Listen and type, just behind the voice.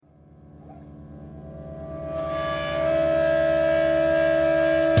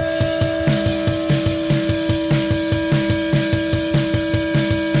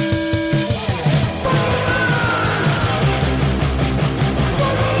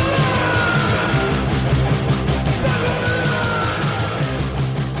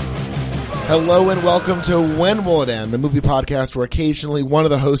Hello and welcome to When Will It End, the movie podcast where occasionally one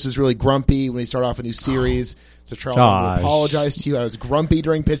of the hosts is really grumpy when we start off a new series. So Charles, I want to apologize to you. I was grumpy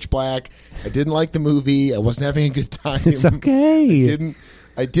during Pitch Black. I didn't like the movie. I wasn't having a good time. It's okay.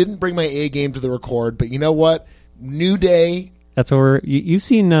 I didn't bring my A game to the record, but you know what? New day. That's what you've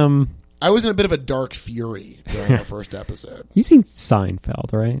seen. I was in a bit of a dark fury during our first episode. You've seen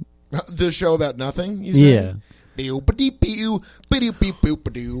Seinfeld, right? The show about nothing, you say? Yeah.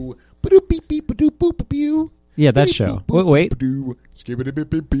 Yeah, that show. Wait.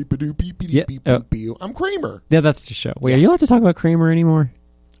 I'm Kramer. Yeah, that's the show. Wait, are you allowed to talk about Kramer anymore?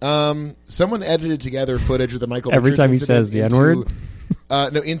 Someone edited together footage of the Michael every Richards time he says the N-word?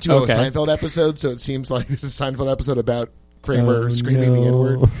 Into Okay. a Seinfeld episode, so it seems like there's a Seinfeld episode about Kramer screaming the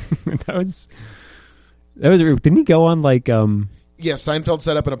N-word. That was didn't he go on like Yeah, Seinfeld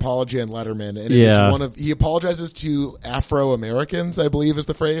set up an apology on Letterman, and Yeah. he apologizes to Afro-Americans, I believe is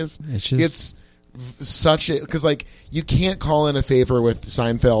the phrase. It's such a, because like you can't call in a favor with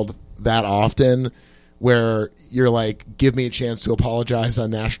Seinfeld that often where you're like, give me a chance to apologize on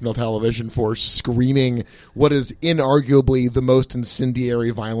national television for screaming what is inarguably the most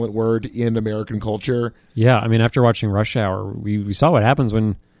incendiary violent word in American culture. Yeah, I mean, after watching Rush Hour, we saw what happens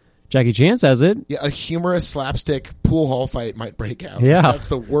when Jackie Chan says it. Yeah, a humorous slapstick pool hall fight might break out. Yeah. That's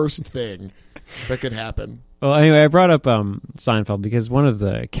the worst thing that could happen. Well, anyway, I brought up Seinfeld because one of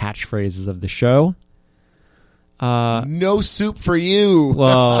the catchphrases of the show. No soup for you.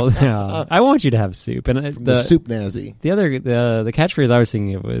 Well, yeah, I want you to have soup, and the soup nazi. The other the catchphrase I was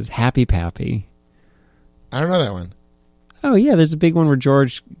thinking of was "Happy Pappy." I don't know that one. Oh yeah, there's a big one where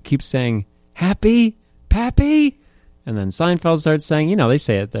George keeps saying "Happy Pappy," and then Seinfeld starts saying, they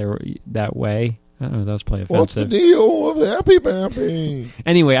say it that way. I don't know, that was probably offensive. What's the deal with Happy Pappy?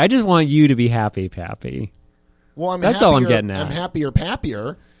 Anyway, I just want you to be happy, Pappy. Well, That's all I'm getting at. I'm happier,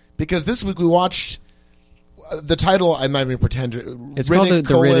 pappier, because this week we watched the title. I'm not even pretend. It's called the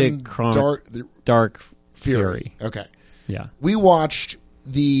Riddick Dark Fury. Okay. Yeah. We watched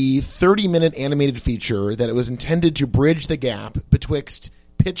the 30-minute animated feature that it was intended to bridge the gap betwixt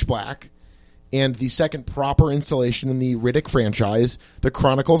Pitch Black and the second proper installation in the Riddick franchise, The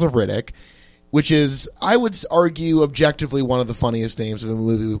Chronicles of Riddick, which is, I would argue, objectively one of the funniest names of a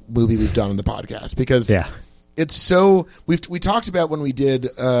movie we've done on the podcast, because it's so... We talked about when we did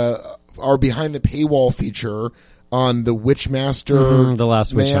our Behind the Paywall feature on the Witchmaster... the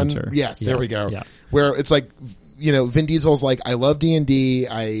Last Witch Hunter. Yes, there we go. Yeah. Where it's like, Vin Diesel's like, I love D&D.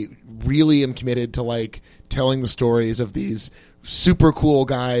 I really am committed to like telling the stories of these super cool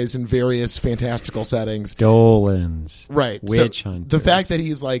guys in various fantastical settings. Dolans. Right. Witch so hunters. The fact that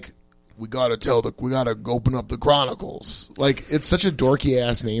he's like, we gotta open up the Chronicles. Like, it's such a dorky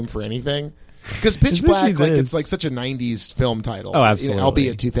ass name for anything. Because Pitch Black, like, it's like such a 90s film title. Oh, absolutely.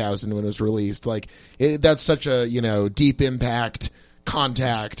 Albeit 2000 when it was released. Like, that's such a, deep impact,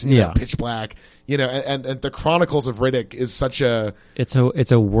 contact, Pitch Black. And the Chronicles of Riddick is such a... It's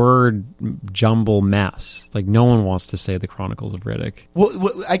a word jumble mess. Like, no one wants to say the Chronicles of Riddick.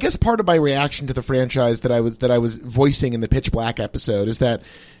 Well, I guess part of my reaction to the franchise that I was voicing in the Pitch Black episode is that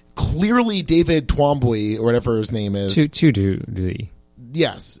clearly David Twombly, or whatever his name is...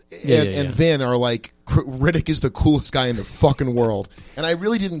 Yes. And Vin are like, Riddick is the coolest guy in the fucking world. And I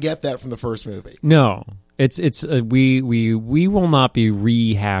really didn't get that from the first movie. No. We will not be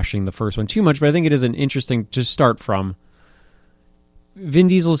rehashing the first one too much, but I think it is an interesting to start from. Vin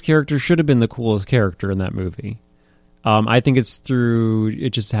Diesel's character should have been the coolest character in that movie. I think it's through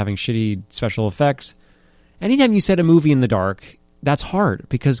it just having shitty special effects. Anytime you set a movie in the dark, that's hard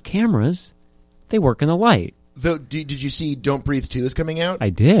because cameras, they work in the light. Though, did you see Don't Breathe 2 is coming out? I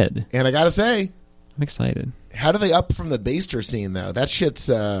did. And I gotta say, I'm excited. How do they up from the Baster scene, though? That shit's,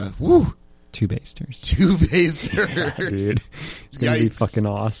 woo. Two Basters. Yeah, dude. It's going to be fucking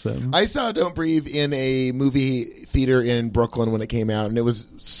awesome. I saw Don't Breathe in a movie theater in Brooklyn when it came out, and it was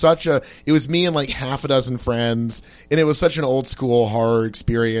it was me and like half a dozen friends, and it was such an old school horror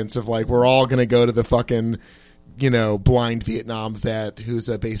experience of like, we're all going to go to the fucking, blind Vietnam vet who's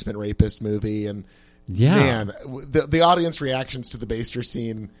a basement rapist movie, and man, the audience reactions to the Baster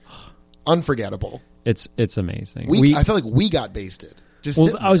scene, unforgettable. It's amazing. I feel like we got basted.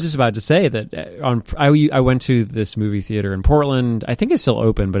 I was just about to say that I went to this movie theater in Portland. I think it's still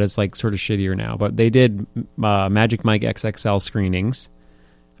open, but it's like sort of shittier now. But they did Magic Mike XXL screenings.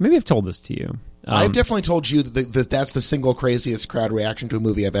 Maybe I've told this to you. I've definitely told you that that's the single craziest crowd reaction to a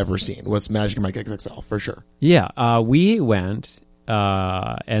movie I've ever seen was Magic Mike XXL, for sure. Yeah, we went,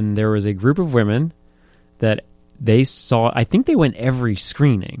 and there was a group of women that they saw. I think they went every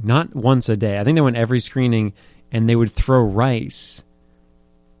screening, not once a day. I think they went every screening, and they would throw rice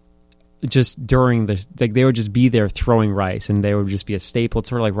just during the like they would just be there throwing rice, and they would just be a staple. It's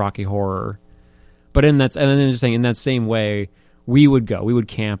sort of like Rocky Horror, but in that, and then just saying in that same way, we would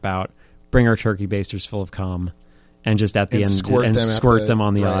camp out, bring our turkey basters full of cum, and just at the end squirt them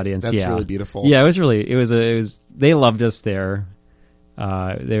on the audience. That's really beautiful. Yeah, it was. They loved us there.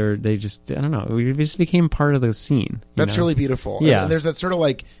 They just, I don't know, we just became part of the scene. That's really beautiful. Yeah, and there's that sort of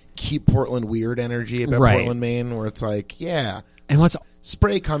like keep Portland weird energy about Portland, Maine, where it's like, yeah, and what's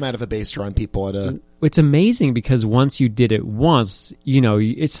spray cum out of a baster on people at a. It's amazing because once you did it once,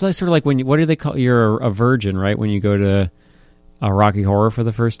 it's like sort of like when what do they call you're a virgin, right? When you go to a Rocky Horror for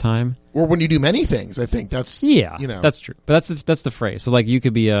the first time, or when you do many things. I think that's that's true. But that's the phrase. So like you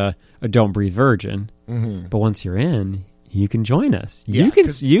could be a don't breathe virgin, but once you're in, you can join us. Yeah,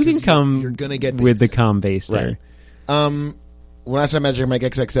 you can come. You're gonna get with the cum baster. Right. When I saw Magic Mike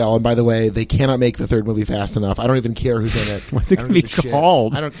XXL, and by the way, they cannot make the third movie fast enough. I don't even care who's in it. What's it going to be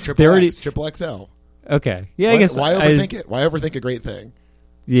called? I don't. Triple XL. Okay. Yeah, I guess. Why overthink it? Why overthink a great thing?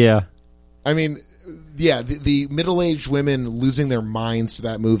 Yeah. I mean, yeah, the middle-aged women losing their minds to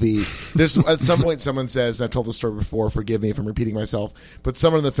that movie. There's at some point someone says, and I've told this story before, forgive me if I'm repeating myself, but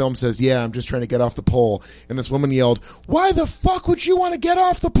someone in the film says, yeah, I'm just trying to get off the pole. And this woman yelled, why the fuck would you want to get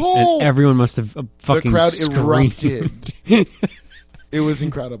off the pole? And everyone must have fucking The crowd screamed. erupted. It was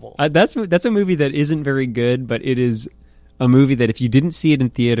incredible. That's a movie that isn't very good, but it is a movie that if you didn't see it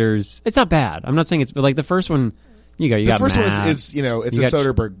in theaters, it's not bad. I'm not saying it's, but like the first one, you got the first Matt, one is it's a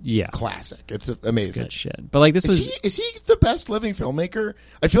Soderbergh classic. It's amazing. Good shit. But like this is he the best living filmmaker?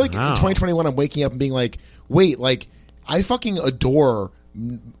 I feel like in 2021 I'm waking up and being like, wait, like I fucking adore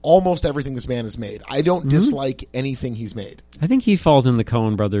almost everything this man has made. I don't dislike anything he's made. I think he falls in the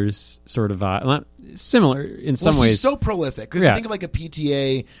Coen brothers sort of similar in some ways. He's so prolific because you think of like a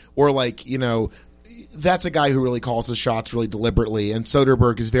PTA or like that's a guy who really calls his shots really deliberately, and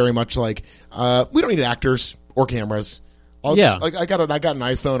Soderbergh is very much like we don't need actors or cameras. I got an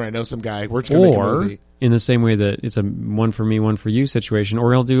iPhone and I know some guy. We're just gonna make a movie. In the same way that it's a one for me, one for you situation,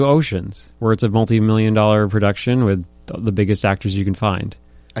 or he'll do Oceans, where it's a multi-million-dollar production with the biggest actors you can find.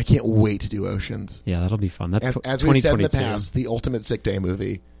 I can't wait to do Oceans. Yeah, that'll be fun. That's as we've said in the past, the ultimate sick day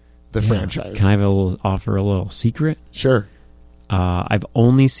movie, the franchise. Can I offer a little secret? Sure. I've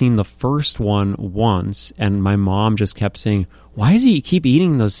only seen the first one once, and my mom just kept saying, "Why does he keep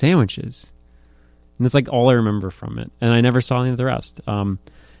eating those sandwiches?" And it's like all I remember from it, and I never saw any of the rest.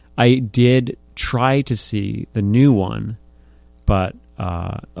 I did try to see the new one, but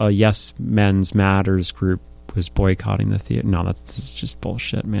a Yes Men's Matters group was boycotting the theater. No, that's just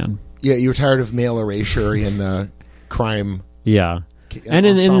bullshit, man. Yeah, you were tired of male erasure in crime. Yeah, and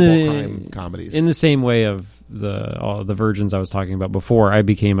in the crime comedies. In the same way of all the virgins I was talking about before, I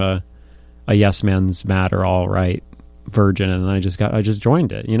became a Yes Men's Matter all right virgin, and then I just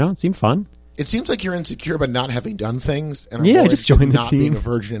joined it. It seemed fun. It seems like you're insecure about not having done things, and I just joined the not team. Being a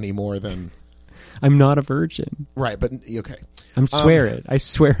virgin anymore than I'm not a virgin. Right, but okay. I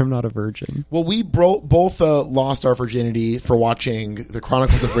swear I'm not a virgin. Well, we both lost our virginity for watching The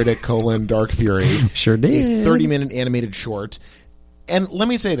Chronicles of Riddick: Dark Fury. Sure did. A 30-minute animated short. And let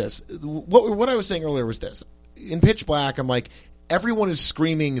me say this. What I was saying earlier was this. In Pitch Black, I'm like, everyone is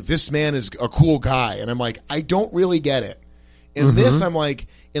screaming, this man is a cool guy. And I'm like, I don't really get it. In this, I'm like,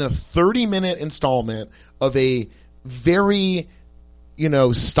 in a 30-minute installment of a very,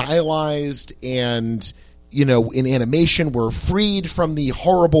 stylized and, in animation, we're freed from the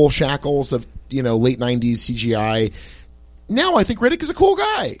horrible shackles of, late 90s CGI. Now I think Riddick is a cool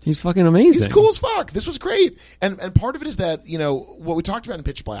guy. He's fucking amazing. He's cool as fuck. This was great. And part of it is that, what we talked about in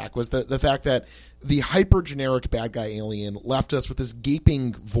Pitch Black was the fact that the hyper-generic bad guy alien left us with this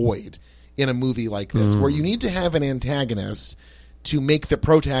gaping void in a movie like this, where you need to have an antagonist to make the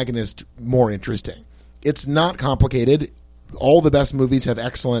protagonist more interesting. It's not complicated. All the best movies have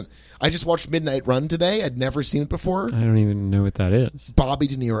excellent... I just watched Midnight Run today. I'd never seen it before. I don't even know what that is. Bobby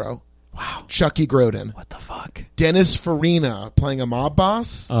De Niro. Wow. Chucky Grodin. What the fuck? Dennis Farina playing a mob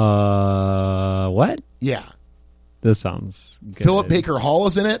boss. What? Yeah. This sounds good. Philip Baker Hall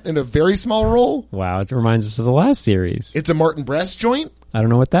is in it in a very small role. Wow, it reminds us of the last series. It's a Martin Brest joint. I don't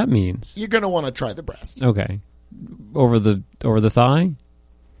know what that means. You're going to want to try the breast. Okay. Over the thigh?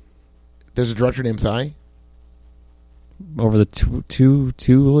 There's a director named Thigh. Over the Thule?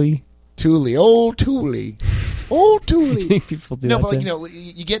 Thule. Old Thule. Old Thule. People do no, that but too?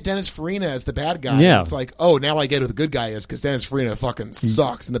 you get Dennis Farina as the bad guy. Yeah. And it's like, oh, now I get who the good guy is because Dennis Farina fucking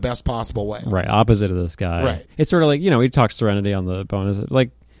sucks in the best possible way. Right, opposite of this guy. Right. It's sort of like, he talks Serenity on the bonus.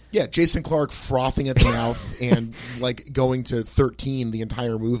 Like, yeah, Jason Clarke frothing at the mouth and like going to 13 the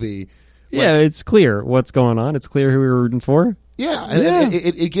entire movie. Yeah, it's clear what's going on. It's clear who we're rooting for. Yeah, and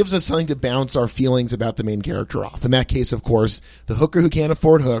it gives us something to bounce our feelings about the main character off. In that case, of course, the hooker who can't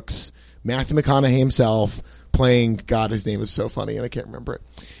afford hooks, Matthew McConaughey himself, playing, God, his name is so funny, and I can't remember it.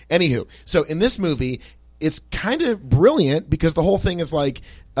 Anywho, so in this movie, it's kind of brilliant because the whole thing is like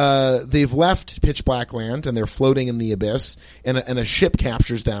they've left Pitch Black Land and they're floating in the abyss, and a ship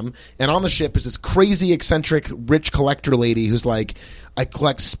captures them. And on the ship is this crazy, eccentric, rich collector lady who's like, I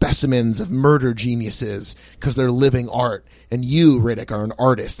collect specimens of murder geniuses because they're living art. And you, Riddick, are an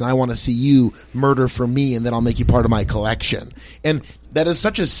artist, and I want to see you murder for me, and then I'll make you part of my collection. And that is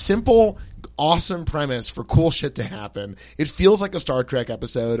such a simple, awesome premise for cool shit to happen. It feels like a Star Trek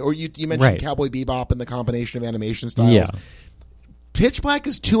episode, or you mentioned Right. Cowboy Bebop and the combination of animation styles. Yeah. Pitch Black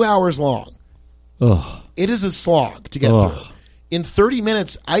is 2 hours long. Ugh. It is a slog to get through. In 30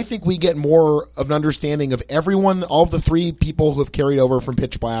 minutes, I think we get more of an understanding of everyone, all of the three people who have carried over from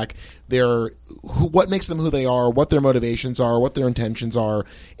Pitch Black, what makes them who they are, what their motivations are, what their intentions are.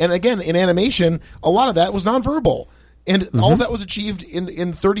 And again, in animation, a lot of that was nonverbal. And all of that was achieved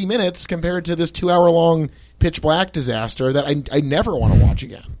in 30 minutes compared to this 2 hour long Pitch Black disaster that I never want to watch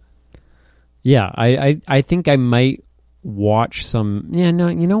again. Yeah, I think I might watch some. Yeah, no,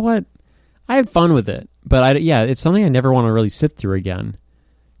 you know what? I have fun with it, but it's something I never want to really sit through again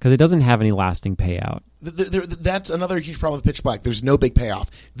because it doesn't have any lasting payout. That's another huge problem with Pitch Black. There's no big payoff.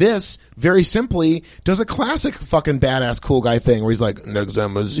 This, very simply, does a classic fucking badass cool guy thing where he's like, next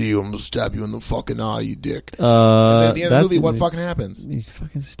time I see you, I'm going to stab you in the fucking eye, you dick. And then at the end of the movie, what fucking happens? He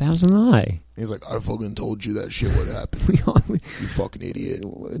fucking stabs in the eye. He's like, I fucking told you that shit would happen. You fucking idiot.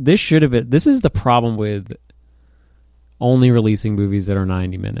 This should have been... This is the problem with only releasing movies that are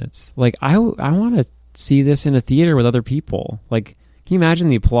 90 minutes. Like, I want to see this in a theater with other people. Like, can you imagine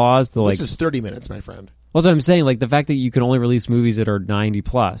the applause? This is 30 minutes, my friend. Well, that's what I'm saying. Like, the fact that you can only release movies that are 90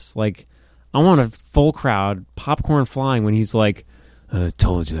 plus. Like, I want a full crowd, popcorn flying when he's like, I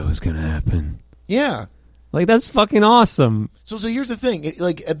told you that was going to happen. Yeah. Like, that's fucking awesome. So here's the thing.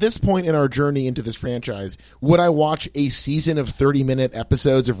 Like, at this point in our journey into this franchise, would I watch a season of 30-minute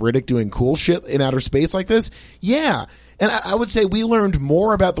episodes of Riddick doing cool shit in outer space like this? Yeah. And I would say we learned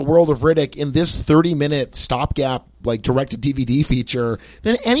more about the world of Riddick in this 30-minute stopgap, like, direct-to-DVD feature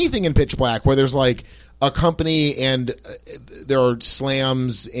than anything in Pitch Black, where there's, like, a company and there are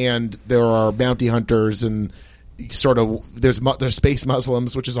slams and there are bounty hunters and sort of there's space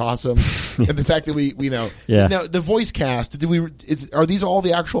Muslims, which is awesome. And the fact that we know. Yeah. Now, the voice cast, are these all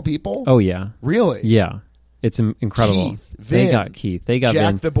the actual people? Oh, yeah. Really? Yeah. It's incredible. Keith, Vin, they got Keith. They got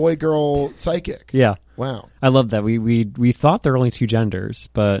Jack, Vin. the boy girl psychic. Yeah. Wow. I love that. We thought there were only two genders,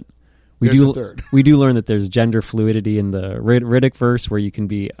 but There's a third. we do learn that there's gender fluidity in the Riddick verse, where you can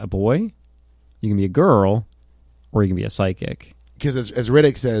be a boy, you can be a girl, or you can be a psychic. Because as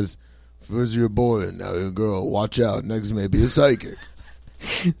Riddick says, first you're a boy, now you're a girl. Watch out. Next may be a psychic.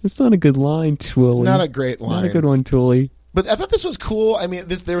 That's not a good line, Twilly. Not a great line. Not a good one, Twilly. But I thought this was cool. I mean,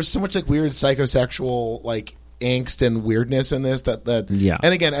 there was so much like weird psychosexual like angst and weirdness in this that yeah.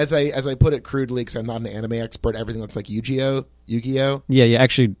 And again, as I put it crudely, because I'm not an anime expert, everything looks like Yu-Gi-Oh. Yeah.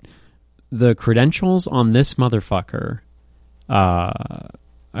 Actually, the credentials on this motherfucker. I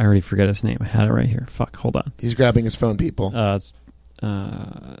already forget his name. I had it right here. Fuck. Hold on. He's grabbing his phone. People.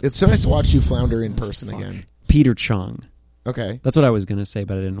 It's so nice to watch you flounder in person again. Peter Chung. Okay. That's what I was going to say,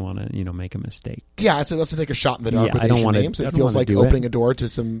 but I didn't want to, make a mistake. Yeah, so let's take a shot in the dark Yeah, with I don't Asian wanna- names. I It don't feels wanna like do opening it. a door to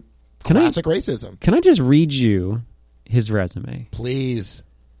some Can classic racism. Can I just read you his resume? Please.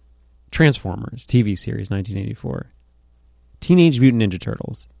 Transformers TV series, 1984. Teenage Mutant Ninja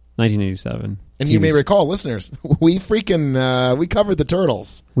Turtles, 1987. And you may recall, listeners, we covered the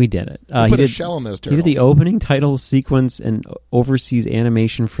Turtles. We did it. We put a shell in those He Turtles. did the opening title sequence and oversees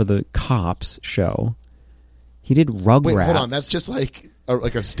animation for the Cops show. He did Rugrats. Wait, hold on. That's just like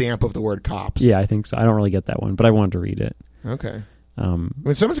a stamp of the word cops. Yeah, I think so. I don't really get that one, but I wanted to read it. Okay. I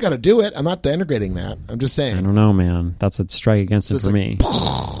mean, someone's got to do it. I'm not denigrating that. I'm just saying. I don't know, man. That's a strike against it for me.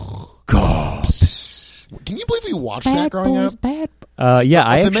 Cops. Can you believe we watched that growing up? Yeah,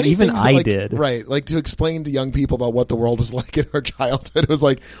 I Of the many actually, even things that, I like, did. Right, like to explain to young people about what the world was like in our childhood. It was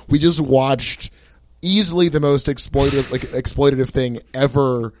like we just watched easily the most exploitative thing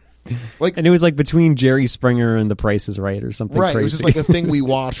ever. Like, And it was like between Jerry Springer and The Price is Right or something right, crazy. it was just like the thing we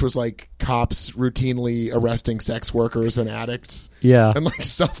watched was like cops routinely arresting sex workers and addicts. Yeah. And like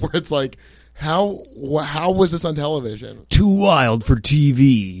stuff where it's like, how was this on television? Too wild for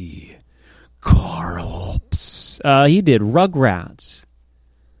TV. Corpse. He did Rugrats.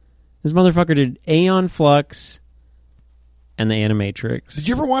 This motherfucker did Aeon Flux and the Animatrix. Did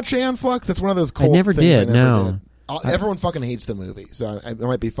you ever watch Aeon Flux? That's one of those cult I never things did, I never no. did. Everyone fucking hates the movie, so it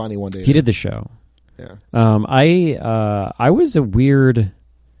might be funny one day. He did the show. Yeah. I was a weird,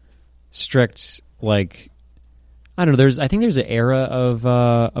 strict, like, I don't know. I think there's an era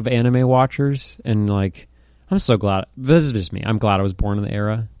of anime watchers, and like, I'm so glad. This is just me. I'm glad I was born in the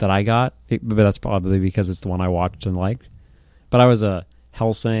era that I got, but that's probably because it's the one I watched and liked. But I was a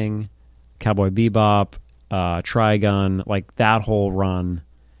Hellsing, Cowboy Bebop, Trigun, like that whole run.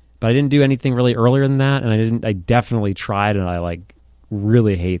 But I didn't do anything really earlier than that, and I definitely tried, and I like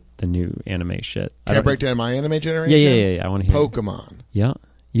really hate the new anime shit. Can I break down my anime generation? Yeah. I want to hear Pokemon. Yeah,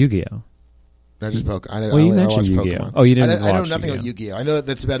 Yu-Gi-Oh. Not just Pokemon. Well, you mentioned Yu-Gi-Oh. Pokemon. Oh, you didn't. I know watch nothing Yu-Gi-Oh. about Yu-Gi-Oh. I know that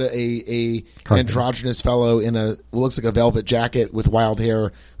that's about a Card androgynous fellow in a what looks like a velvet jacket with wild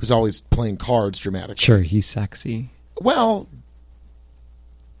hair who's always playing cards dramatically. Sure, he's sexy. Well,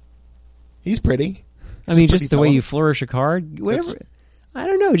 he's pretty. I mean, just the way you flourish a card. Whatever. I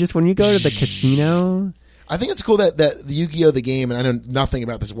don't know. Just when you go to the casino. I think it's cool that the Yu-Gi-Oh! The game, and I know nothing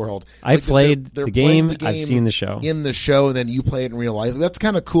about this world. I played they're the playing game. I've seen the show. In the show, and then you play it in real life. That's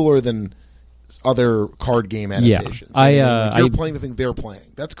kind of cooler than other card game adaptations. Yeah. You're playing the thing they're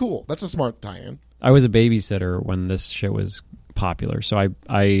playing. That's cool. That's a smart tie-in. I was a babysitter when this show was popular, so I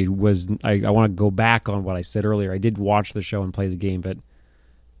want to go back on what I said earlier. I did watch the show and play the game,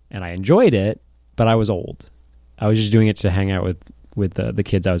 and I enjoyed it, but I was old. I was just doing it to hang out with the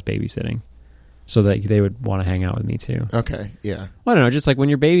kids I was babysitting, so that they would want to hang out with me too. Okay, yeah. I don't know, just like when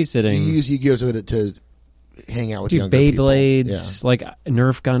you're babysitting, you use Yu-Gi-Oh to hang out with do younger Beyblades, people. like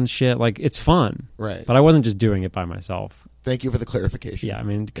Nerf gun shit. Like it's fun, Right? But I wasn't just doing it by myself. Thank you for the clarification. Yeah, I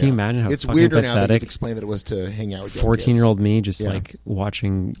mean, can you imagine how it's fucking weirder now that pathetic you've explained that it was to hang out with 14-year-old me just like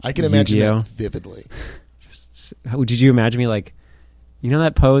watching. I can imagine Yu-Gi-Oh. that vividly. Did you imagine me like, you know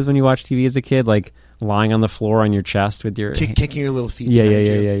that pose when you watch TV as a kid, like lying on the floor on your chest with your kicking your little feet?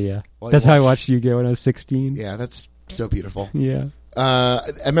 Yeah. That's how I watched Yu-Gi-Oh when I was 16. Yeah, that's so beautiful. Yeah. I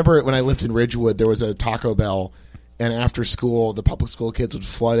remember when I lived in Ridgewood, there was a Taco Bell, and after school, the public school kids would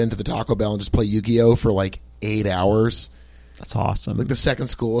flood into the Taco Bell and just play Yu-Gi-Oh for like 8 hours. That's awesome. Like the second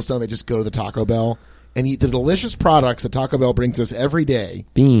school is done, they just go to the Taco Bell and eat the delicious products that Taco Bell brings us every day.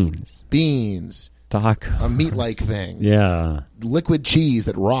 Beans, taco, a meat-like thing. Yeah, liquid cheese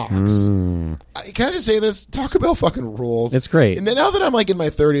that rocks. Can I just say this? Taco Bell fucking rules. It's great. And now that I'm like in my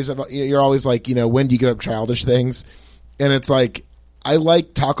 30s, you're always like, when do you give up childish things? And it's like, I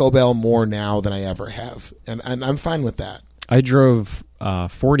like Taco Bell more now than I ever have, and I'm fine with that. I drove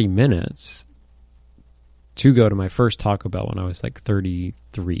 40 minutes to go to my first Taco Bell when I was like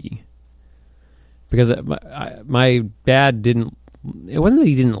 33, because my dad didn't. It wasn't that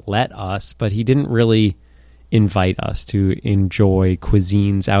he didn't let us, but he didn't really invite us to enjoy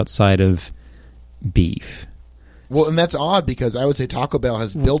cuisines outside of beef. Well, and that's odd because I would say Taco Bell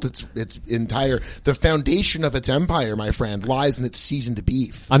has built its entire, the foundation of its empire, my friend, lies in its seasoned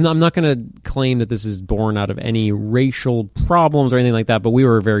beef. I'm not going to claim that this is born out of any racial problems or anything like that, but we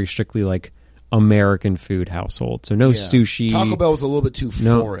were a very strictly like American food household, so no sushi. Taco Bell was a little bit too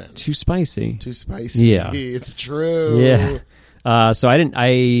foreign, too spicy. Yeah, it's true. Yeah. So and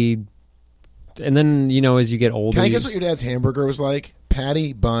then as you get older, can I guess what your dad's hamburger was like?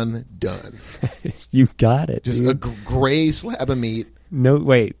 Patty, bun, done. You got it. Just dude. a gray slab of meat. No,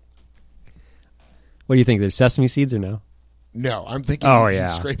 wait. What do you think? There's sesame seeds or no? No, I'm thinking he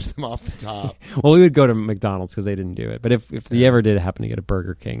scrapes them off the top. Well, we would go to McDonald's because they didn't do it. But if you ever did happen to get a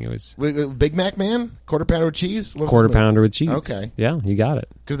Burger King, it was... Big Mac, man? Quarter pounder with cheese? Quarter pounder with cheese. Okay. Yeah, you got it.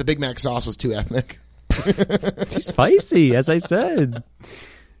 Because the Big Mac sauce was too ethnic. Too spicy, as I said.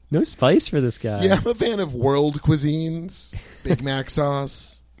 No spice for this guy. Yeah, I'm a fan of world cuisines. Big Mac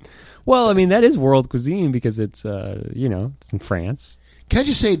sauce. Well, I mean, that is world cuisine because it's, it's in France. Can I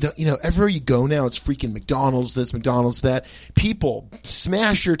just say that, everywhere you go now, it's freaking McDonald's this, McDonald's that. People,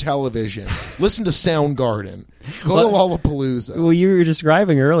 smash your television. Listen to Soundgarden. Go to Lollapalooza. Well, you were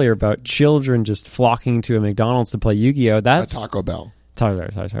describing earlier about children just flocking to a McDonald's to play Yu-Gi-Oh. That's a Taco Bell. Sorry.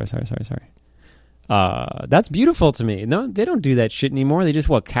 That's beautiful to me. No, they don't do that shit anymore. They just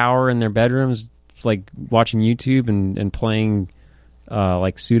cower in their bedrooms, like watching YouTube and playing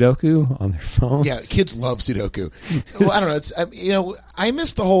like Sudoku on their phones. Yeah, kids love Sudoku. Well, I don't know. It's I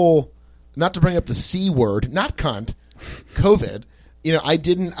miss the whole. Not to bring up the C word, not cunt, COVID.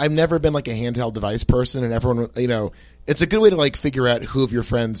 I've never been like a handheld device person, and everyone, it's a good way to like figure out who of your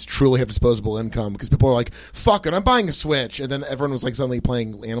friends truly have disposable income, because people are like, fuck it, I'm buying a Switch, and then everyone was like suddenly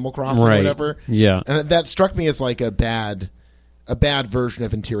playing Animal Crossing or whatever. Yeah. And that struck me as like a bad version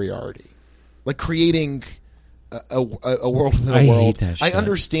of interiority. Like creating a world within I a hate world. that I shit.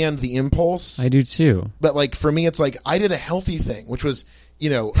 understand the impulse. I do too. But like for me, it's like I did a healthy thing, which was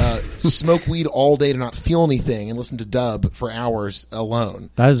smoke weed all day to not feel anything and listen to dub for hours alone.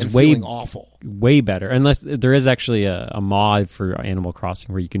 That is and way feeling awful. Way better, unless there is actually a mod for Animal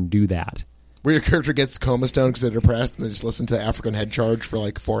Crossing where you can do that. Where your character gets coma stone because they're depressed and they just listen to African Head Charge for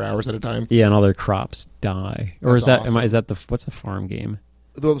like 4 hours at a time. Yeah, and all their crops die. Or That's is that awesome. is that the what's the farm game?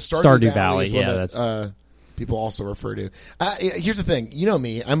 Though the Stardew Valley is the one yeah, that, that's people also refer to. Here's the thing, you know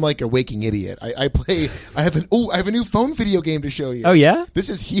me, I'm like a waking idiot. I have a new phone video game to show you. Oh yeah?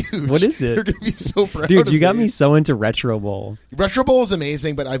 This is huge. What is it? You're gonna be so proud. Dude, of you got me so into Retro Bowl. Retro Bowl is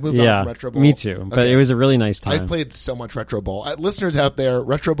amazing, but I've moved on Yeah, from Retro Bowl. me too. But Okay. it was a really nice time. I've played so much Retro Bowl. Listeners out there,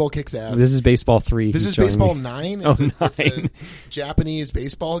 Retro Bowl kicks ass. This is Baseball 3. This he's is showing Baseball me. 9. Oh, It's a 9. Japanese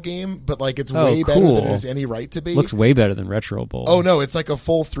baseball game, but like it's Oh, way better than cool. it has any right to be. Looks way better than Retro Bowl. Oh no, it's like a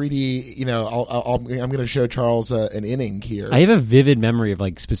full 3D. I'm going to show Charles an inning here. I have a vivid memory of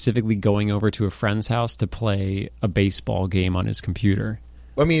like specifically going over to a friend's house to play a baseball game on his computer.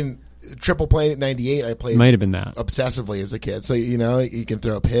 I mean, Triple Play at 98. I played Might have been that. obsessively as a kid. So you can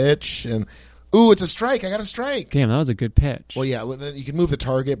throw a pitch and it's a strike. I got a strike. Damn, that was a good pitch. Well, yeah, then you can move the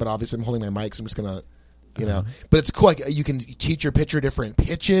target, but obviously I'm holding my mic, so I'm just gonna. But it's cool. Like, you can teach your pitcher different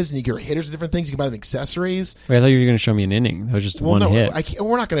pitches, and you give your hitters different things. You can buy them accessories. Wait, I thought you were going to show me an inning. That was just one hit.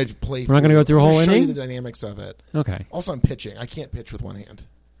 We're not going to play. We're not gonna go through a whole show inning? you the dynamics of it. Okay. Also, I'm pitching. I can't pitch with one hand.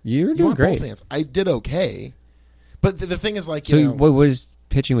 You're You doing want great. both hands. I did okay, but the thing is, like, So what is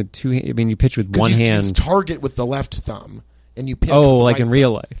pitching with two hands? I mean, you pitch with 'cause one you hand. target with the left thumb, and you pitch. Oh, with the like right in thumb.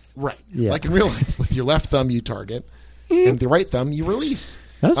 real life. Right. Yeah. Like in real life, with your left thumb you target, and the right thumb you release.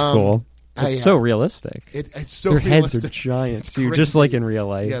 That's cool. It's so realistic. It's so Their realistic. heads are giant It's too, just crazy. like in real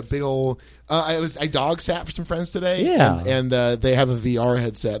life. Yeah, big old. I dog sat for some friends today. Yeah. and they have a VR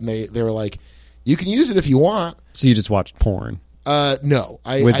headset, and they were like, "You can use it if you want." So you just watched porn. No,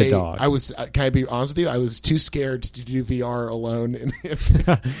 With the dog. I was. Can I be honest with you? I was too scared to do VR alone.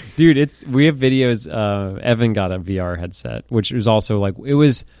 Dude, we have videos. Evan got a VR headset, which was also like it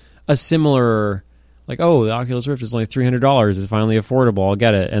was a similar. Like, oh, the Oculus Rift is only $300. It's finally affordable. I'll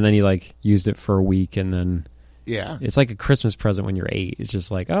get it. And then he like used it for a week, and then Yeah, it's like a Christmas present when you're 8. It's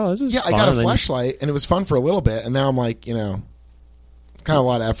just like, oh, this is yeah. fun. I got a And then flashlight, and it was fun for a little bit, and now I'm like, kind of a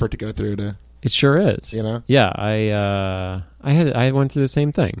lot of effort to go through to. It sure is. Yeah, I went through the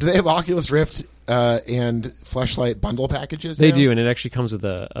same thing. Do they have Oculus Rift and flashlight bundle packages? They now? do, and it actually comes with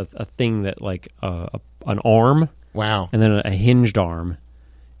a thing that like an arm Wow. and then a hinged arm,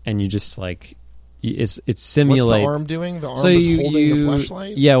 and you just like it's What's simulate. the arm doing? The arm So is you, holding you the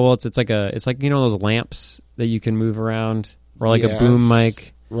flashlight? Yeah, well, it's like those lamps that you can move around, or like Yes. a boom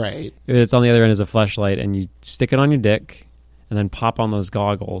mic. Right. It's on the other end as a flashlight, and you stick it on your dick, and then pop on those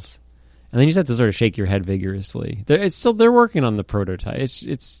goggles, and then you just have to sort of shake your head vigorously. They're working on the prototype.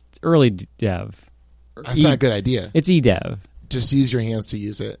 It's early dev. That's not a good idea. It's eDev. Just use your hands to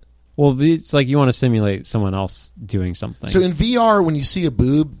use it. Well, it's like you want to simulate someone else doing something. So in VR, when you see a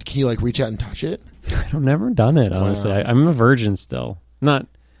boob, can you like reach out and touch it? I've never done it, honestly. Wow. I'm a virgin still. Not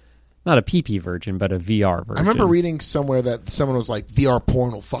a PP virgin, but a VR virgin. I remember reading somewhere that someone was like, VR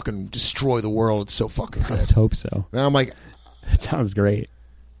porn will fucking destroy the world. It's so fucking good. Let's hope so. And I'm like, That sounds great.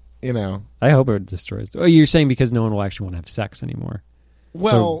 I hope it destroys. Oh, you're saying because no one will actually want to have sex anymore.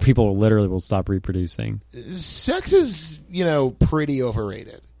 well, So people literally will stop reproducing. sex is, pretty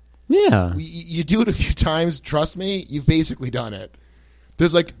overrated. Yeah. You do it a few times, trust me, you've basically done it.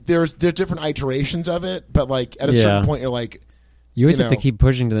 There's different iterations of it, but like at a certain point, you're like, You always have to keep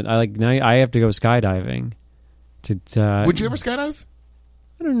pushing to now I have to go skydiving. would you ever skydive?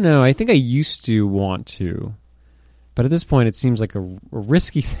 I don't know. I think I used to want to. But at this point, it seems like a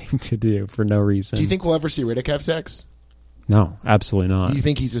risky thing to do for no reason. Do you think we'll ever see Riddick have sex? No, absolutely not. Do you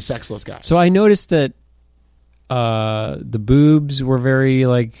think he's a sexless guy? So I noticed that the boobs were very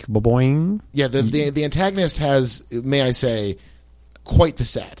like boing. Yeah, the antagonist has, may I say, quite the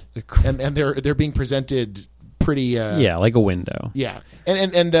set, and they're being presented pretty. Like a window. Yeah,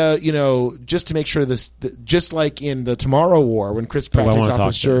 and just to make sure just like in the Tomorrow War when Chris Pratt I takes wanna off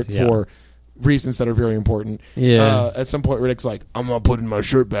his talk to- shirt yeah. for reasons that are very important. Yeah. At some point, Riddick's like, "I'm not putting my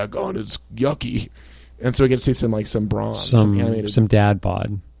shirt back on. It's yucky," and so we get to see some bronze, some animated, some dad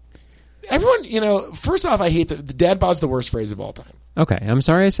bod. Everyone, first off, I hate the dad bod's the worst phrase of all time. Okay, I'm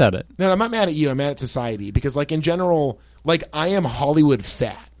sorry I said it. No, I'm not mad at you. I'm mad at society because, like, in general, like, I am Hollywood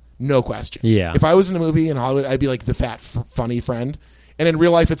fat, no question. Yeah. If I was in a movie in Hollywood, I'd be like the fat, funny friend, and in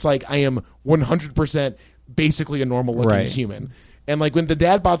real life, it's like I am 100% basically a normal looking human. And like when the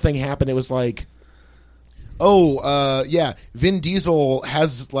dad bod thing happened, it was like, Vin Diesel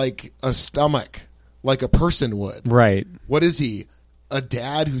has like a stomach. like a person would. Right. What is he? A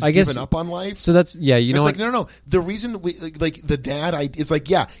dad who's I guess- given up on life? So that's you it's know like, what? no. The reason like the dad, it's like,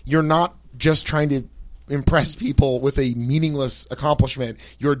 yeah, you're not just trying to impress people with a meaningless accomplishment.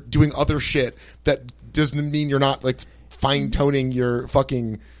 You're doing other shit that doesn't mean you're not like fine-toning your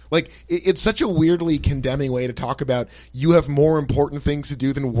fucking... Like, it's such a weirdly condemning way to talk about you have more important things to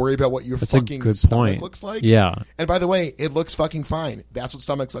do than worry about what your That's a fucking good stomach point. looks like. Yeah. And by the way, it looks fucking fine. That's what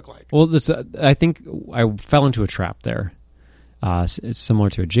stomachs look like. Well, I think I fell into a trap there. It's similar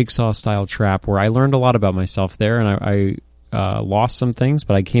to a Jigsaw-style trap where I learned a lot about myself there, and I lost some things,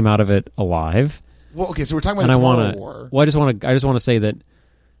 but I came out of it alive. Well, okay, so we're talking about And the I Tomorrow want War. to. Well, I just want to say that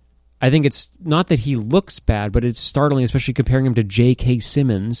I think it's not that he looks bad, but it's startling, especially comparing him to J.K.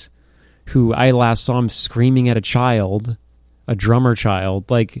 Simmons, who I last saw him screaming at a drummer child.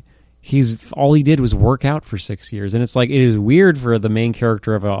 Like, all he did was work out for 6 years. And it's like, it is weird for the main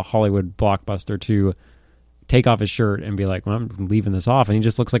character of a Hollywood blockbuster to take off his shirt and be like, well, I'm leaving this off. And he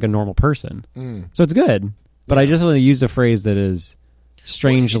just looks like a normal person. So it's good. But I just want to use a phrase that is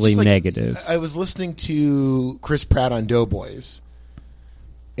strangely Well, it's just like, negative. I was listening to Chris Pratt on Doughboys,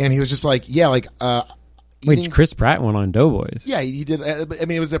 and he was just like, yeah, like... Wait, Chris Pratt went on Doughboys. Yeah, he did. I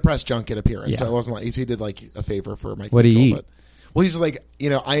mean, it was a press junket appearance, so Yeah. it wasn't like he did like a favor for Mike. What did Mitchell, he eat? But, well, he's like,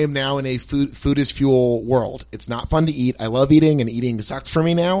 I am now in a food is fuel world. It's not fun to eat. I love eating, and eating sucks for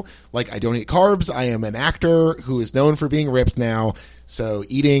me now. Like, I don't eat carbs. I am an actor who is known for being ripped now, so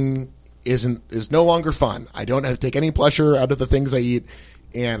eating is no longer fun. I don't have to take any pleasure out of the things I eat,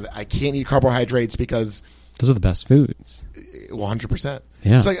 and I can't eat carbohydrates because Those are the best foods. 100%.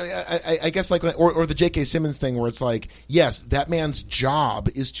 Yeah. So I guess like or the J.K. Simmons thing where it's like, yes, that man's job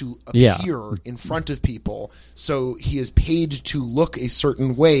is to appear in front of people, so he is paid to look a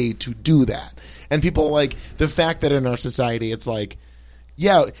certain way to do that. And people like the fact that in our society it's like,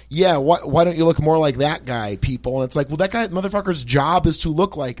 yeah, why don't you look more like that guy, people? And it's like, well, that guy, motherfucker's job is to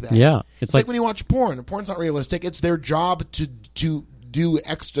look like that. Yeah. It's like when you watch porn. Porn's not realistic. It's their job to do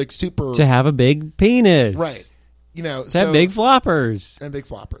extra, like, super... To have a big penis. Right. To have big floppers. And big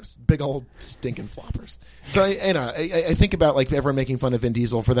floppers. Big old stinking floppers. So, I think about, like, everyone making fun of Vin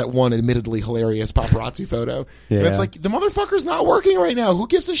Diesel for that one admittedly hilarious paparazzi photo. Yeah. And it's like, the motherfucker's not working right now. Who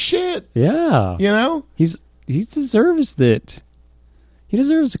gives a shit? Yeah. He deserves it. He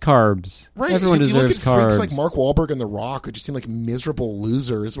deserves the carbs. Right. Everyone you deserves look at carbs. freaks like Mark Wahlberg and The Rock who just seem like miserable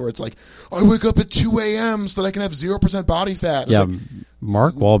losers where it's like, I wake up at 2 a.m. so that I can have 0% body fat. And yeah, it's like,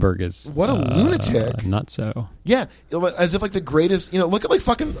 Mark Wahlberg is... What a lunatic. Not so. yeah, as if like the greatest, look at like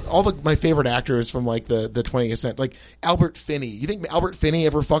fucking all my favorite actors from like the 20th century, like Albert Finney. You think Albert Finney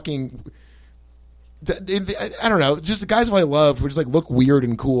ever fucking... I don't know, just the guys who I love who just like look weird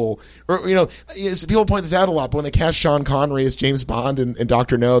and cool. Or, people point this out a lot, but when they cast Sean Connery as James Bond and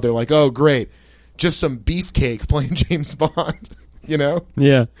Dr. No, they're like, oh, great. Just some beefcake playing James Bond,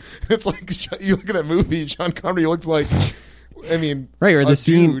 Yeah. It's like, you look at that movie, Sean Connery looks like, right, or the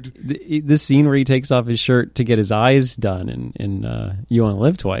scene, dude. the scene where he takes off his shirt to get his eyes done in You Want to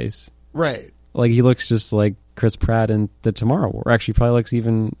Live Twice. Right. Like, he looks just like Chris Pratt in The Tomorrow War. Actually, probably looks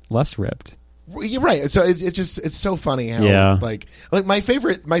even less ripped. You're right. So it's so funny how like my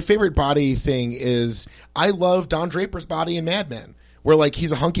favorite body thing is I love Don Draper's body in Mad Men, where like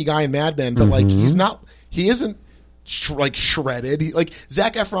he's a hunky guy in Mad Men, but like he isn't like shredded. Like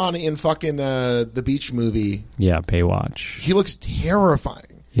Zac Efron in fucking the Beach movie. Yeah, Baywatch. He looks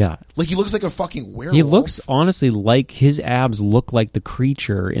terrifying. Yeah. Like he looks like a fucking werewolf. He looks honestly like his abs look like the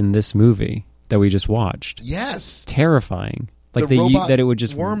creature in this movie that we just watched. Yes. Terrifying. Like robot that it would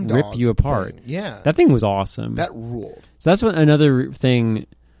just worm rip dog you apart. thing. Yeah. That thing was awesome. That ruled. So that's another thing.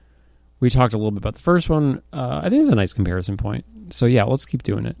 We talked a little bit about the first one. I think it's a nice comparison point. So yeah, let's keep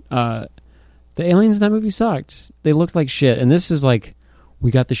doing it. The aliens in that movie sucked. They looked like shit. And this is like,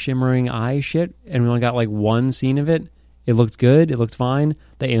 we got the shimmering eye shit, and we only got like one scene of it. It looked good. It looked fine.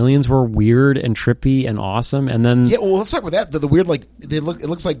 The aliens were weird and trippy and awesome. And then yeah, well, let's talk about that. The weird, like it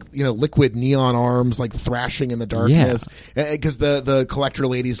looks like liquid neon arms like thrashing in the darkness. Because the collector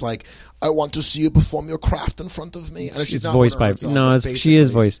lady's like, I want to see you perform your craft in front of me. And she's it's not voiced by Werner Herzog, she is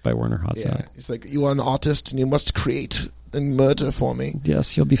voiced by Werner Herzog. Yeah, it's like, you are an artist and you must create and murder for me.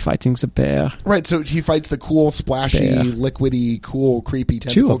 Yes, you'll be fighting the bear. Right. So he fights the cool, splashy, liquidy, cool, creepy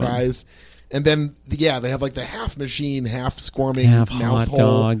tentacle guys. And then, they have like the half machine, half squirming, half mouth hot hole.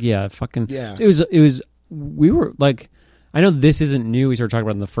 dog. Yeah, fucking. Yeah. It was. We were like, I know this isn't new. We started talking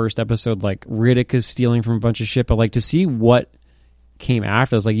about it in the first episode. Like Riddick is stealing from a bunch of shit, but like to see what came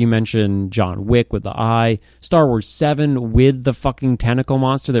after this, like you mentioned, John Wick with the eye, Star Wars 7 with the fucking tentacle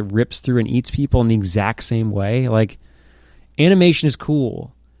monster that rips through and eats people in the exact same way. Like, animation is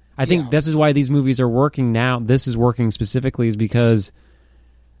cool. I think this is why these movies are working now. This is working specifically is because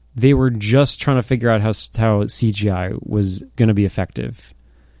they were just trying to figure out how CGI was going to be effective,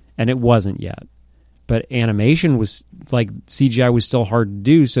 and it wasn't yet. But animation was like CGI was still hard to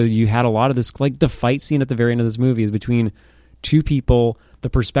do, so you had a lot of this, like the fight scene at the very end of this movie is between two people. The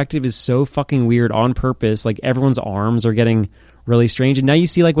perspective is so fucking weird on purpose. Like everyone's arms are getting really strange, and now you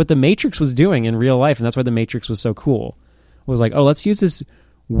see like what the Matrix was doing in real life, and that's why the Matrix was so cool. It was like, oh, let's use this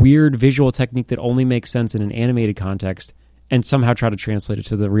weird visual technique that only makes sense in an animated context and somehow try to translate it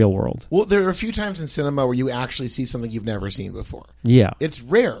to the real world. Well, there are a few times in cinema where you actually see something you've never seen before. Yeah. It's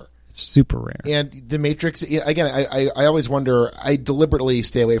rare. It's super rare. And the Matrix, again, I always wonder, I deliberately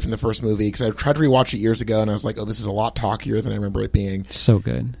stay away from the first movie because I tried to rewatch it years ago and I was like, oh, this is a lot talkier than I remember it being. So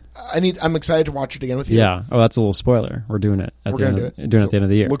good. I'm excited to watch it again with you. Yeah. Oh, that's a little spoiler. We're doing it at the end of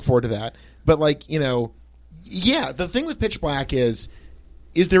the year. Look forward to that. But like, yeah, the thing with Pitch Black is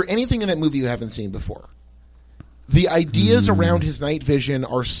there anything in that movie you haven't seen before? The ideas around his night vision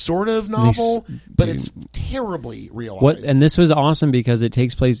are sort of novel, but it's terribly realized. And this was awesome because it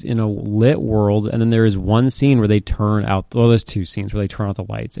takes place in a lit world, and then there is one scene where they turn out, well, there's two scenes where they turn out the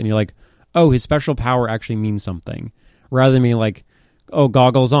lights, and you're like, oh, his special power actually means something, rather than being like, oh,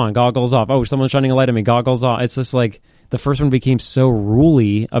 goggles on, goggles off, oh, someone's shining a light at me, goggles off. It's just like, the first one became so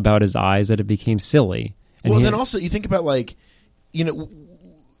ruly about his eyes that it became silly. And then also, you think about like,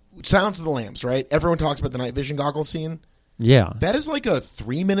 Silence of the Lambs, right? Everyone talks about the night vision goggles scene. Yeah. That is like a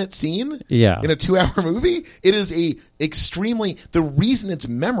 3-minute scene in a 2-hour movie. It is the reason it's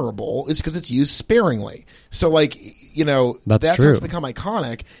memorable is because it's used sparingly. So like, that's how it's become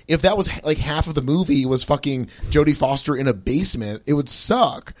iconic. If that was like half of the movie was fucking Jodie Foster in a basement, it would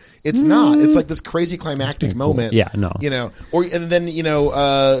suck. It's not. It's like this crazy climactic moment. Yeah, no.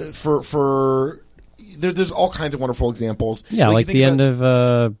 There's all kinds of wonderful examples. Yeah, like the end of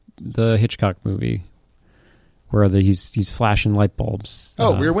the Hitchcock movie where he's flashing light bulbs.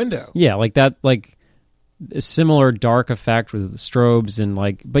 Oh, Rear Window. Yeah, like that, like a similar dark effect with the strobes and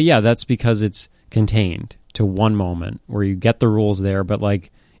like, but yeah, that's because it's contained to one moment where you get the rules there. But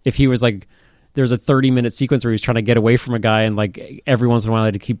like, if he was like, there's a 30-minute sequence where he's trying to get away from a guy and like every once in a while they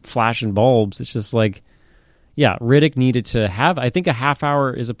had to keep flashing bulbs. It's just like, yeah, Riddick needed to have, I think a half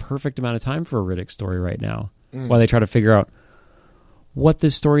hour is a perfect amount of time for a Riddick story right now while they try to figure out what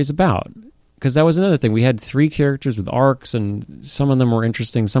this story is about. Because that was another thing. We had 3 characters with arcs, and some of them were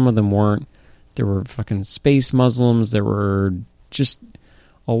interesting, some of them weren't. There were fucking space Muslims. There were just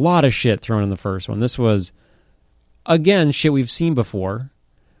a lot of shit thrown in the first one. This was, again, shit we've seen before,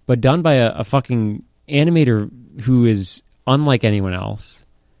 but done by a fucking animator who is unlike anyone else.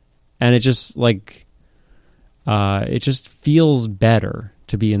 And it just, like, it just feels better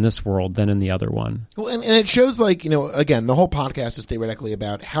to be in this world than in the other one. Well, and it shows, like, again, the whole podcast is theoretically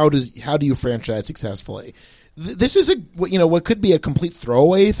about how do you franchise successfully. This is what could be a complete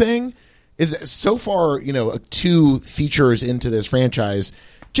throwaway thing is so far, 2 features into this franchise,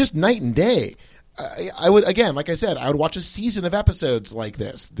 just night and day. I would, again, like I said, I would watch a season of episodes like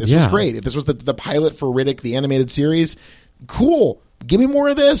this. This was great. If this was the pilot for Riddick, the animated series, cool. Give me more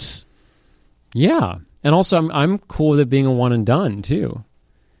of this. Yeah. And also, I'm cool with it being a one and done, too.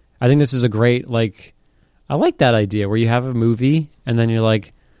 I think this is a great, like, I like that idea where you have a movie and then you're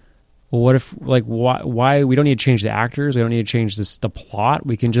like, well, what if, like, why we don't need to change the actors, we don't need to change the plot,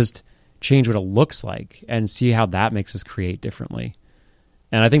 we can just change what it looks like and see how that makes us create differently.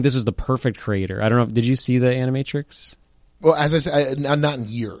 And I think this was the perfect creator. I don't know, did you see the Animatrix? Well, as I said, not in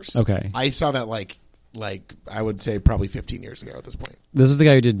years. Okay. I saw that like I would say probably 15 years ago at this point. This is the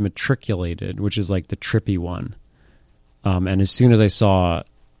guy who did Matriculated, which is like the trippy one. And as soon as I saw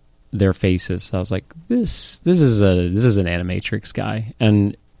their faces, I was like, this is an Animatrix guy.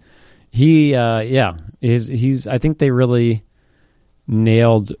 And he he's I think they really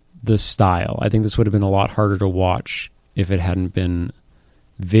nailed the style. I think this would have been a lot harder to watch if it hadn't been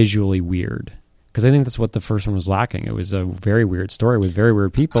visually weird. Because I think that's what the first one was lacking. It was a very weird story with very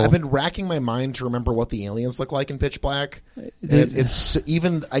weird people. I've been racking my mind to remember what the aliens look like in Pitch Black. It's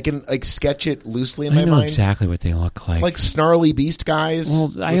even, I can like sketch it loosely in my mind. I know exactly what they look like. Like snarly beast guys.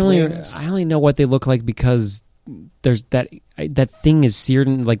 Well, I only know what they look like because there's that thing is seared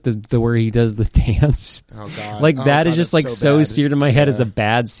in like the where he does the dance. Oh God! Like that is just like so seared in my head as a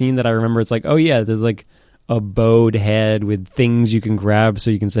bad scene that I remember. It's like, oh yeah, there's like a bowed head with things you can grab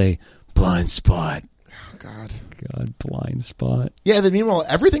so you can say blind spot. Oh God, blind spot. Yeah. Then meanwhile,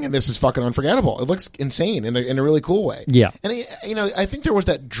 everything in this is fucking unforgettable. It looks insane in a really cool way. Yeah. And I think there was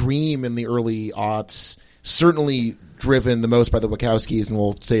that dream in the early aughts certainly driven the most by the Wachowskis, and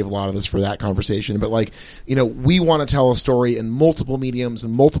we'll save a lot of this for that conversation. But like, you know, we want to tell a story in multiple mediums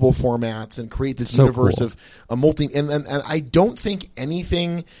and multiple formats and create this universe cool. of a and I don't think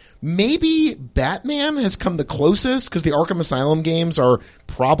anything. Maybe Batman has come the closest because the Arkham Asylum games are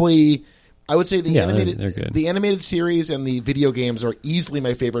probably. I would say the animated series and the video games are easily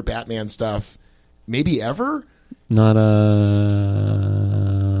my favorite Batman stuff, maybe ever. Not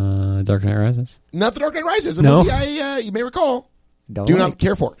Dark Knight Rises? Not The Dark Knight Rises. A No. movie you may recall. Do not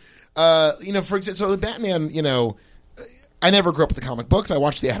care for. You know, for example, so the Batman, you know, I never grew up with the comic books. I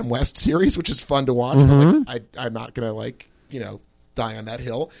watched the Adam West series, which is fun to watch, but like, I'm not going to like, you know, die on that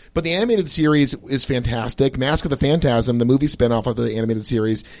hill. But the animated series is fantastic. Mask of the Phantasm, the movie spinoff of the animated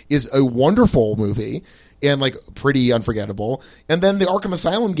series, is a wonderful movie and like pretty unforgettable. And then the Arkham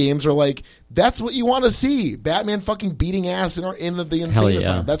Asylum games are like, that's what you want to see. Batman fucking beating ass in the insane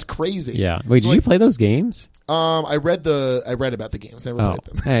asylum. That's crazy. Yeah. Wait, did you play those games? I read about the games. Never played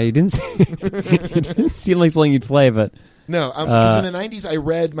them. Hey, you didn't it didn't seem like something you'd play, but no, because in the 90s I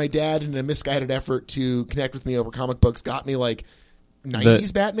read, my dad in a misguided effort to connect with me over comic books got me like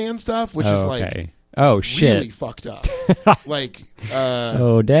 90s Batman stuff, which is like shit. really fucked up. Like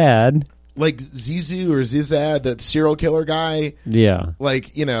Dad. Like Zizou or Zizad, the serial killer guy. Yeah.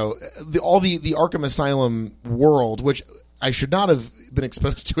 Like, you know, all the Arkham Asylum world, which I should not have been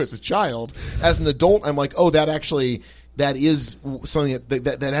exposed to as a child. As an adult, I'm like, oh, that is something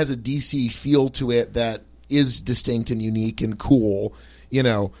that has a DC feel to it that is distinct and unique and cool. You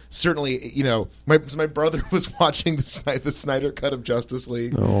know, certainly, you know, my brother was watching the Snyder cut of Justice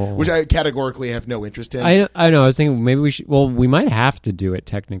League, which I categorically have no interest in. I know. I was thinking maybe we should. Well, we might have to do it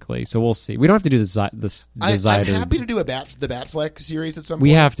technically, so we'll see. We don't have to do the I'm happy to do the Batfleck series at some point.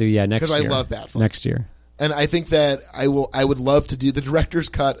 We have to, yeah, next year. Because I love Batfleck. Next year. And I think that I would love to do the director's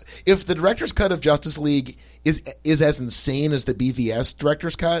cut. If the director's cut of Justice League is as insane as the BVS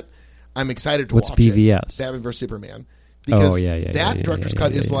director's cut, I'm excited to watch it. What's BVS? Batman vs Superman. Because that director's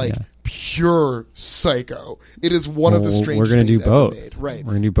cut is like pure psycho. It is one of the strangest things ever made. Right.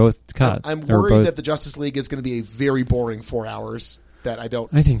 We're going to do both cuts. I'm worried that the Justice League is going to be a very boring 4 hours that I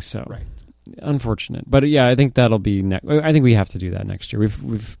don't... I think so. Right. Unfortunate. But yeah, I think that'll be... I think we have to do that next year.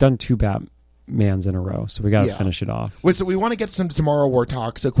 We've done 2 Batmans in a row, so we got to finish it off. Wait, so we want to get some Tomorrow War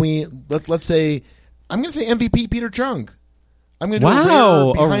talk. So can we... Let's say... I'm going to say MVP Peter Chung. I'm going to do a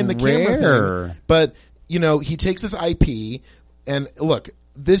rare behind the camera thing. But... You know, he takes this IP, and look,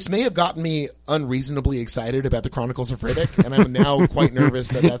 this may have gotten me unreasonably excited about the Chronicles of Riddick, and I'm now quite nervous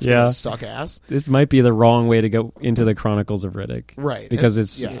that that's going to suck ass. This might be the wrong way to go into the Chronicles of Riddick. Right. Because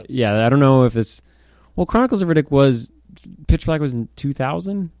I don't know if it's... Well, Chronicles of Riddick was... Pitch Black was in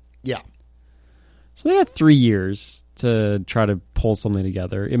 2000? Yeah. So they had 3 years to try to pull something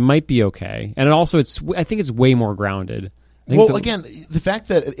together. It might be okay. And also, I think it's way more grounded. Well, again, the fact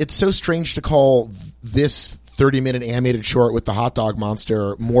that it's so strange to call this 30-minute animated short with the hot dog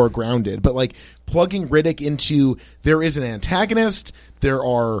monster more grounded, but like plugging Riddick into, there is an antagonist, there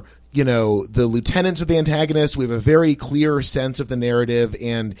are, you know, the lieutenants of the antagonist, we have a very clear sense of the narrative,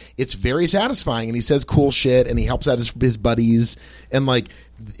 and it's very satisfying, and he says cool shit, and he helps out his buddies, and like,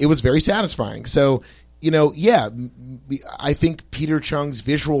 it was very satisfying. So, you know, yeah, I think Peter Chung's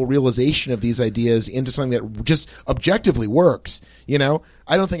visual realization of these ideas into something that just objectively works. You know,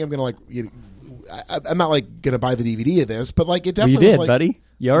 I don't think I'm going to I'm not like going to buy the DVD of this, but like it definitely you did, was like, buddy.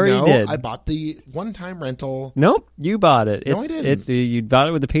 You already did. I bought the one-time rental. Nope, you bought it. No, I didn't. You bought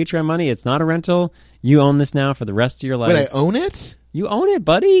it with the Patreon money. It's not a rental. You own this now for the rest of your life. Wait, I own it? You own it,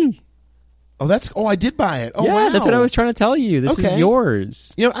 buddy. Oh, I did buy it. Oh, yeah, wow. That's what I was trying to tell you. This is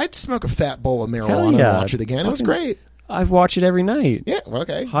yours. You know, I'd smoke a fat bowl of marijuana and watch it again. It was great. I watch it every night. Yeah, well,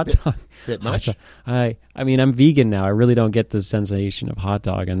 okay. Hot dog. Bit much. I mean, I'm vegan now. I really don't get the sensation of hot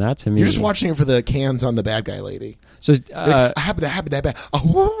dog, and that to me... You're just watching it for the cans on the bad guy lady. So, we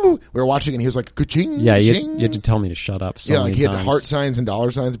were watching it, and he was like, ka-ching, yeah, you ka-ching. had to tell me to shut up so yeah, many like he had times. heart signs and dollar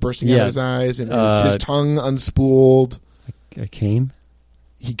signs bursting out of his eyes, and his tongue unspooled. I came.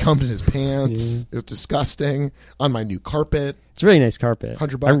 He cummed in his pants. It was disgusting. On my new carpet. It's a really nice carpet.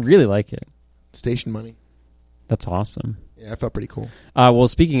 $100. I really like it. Station money. That's awesome. Yeah, I felt pretty cool. Well,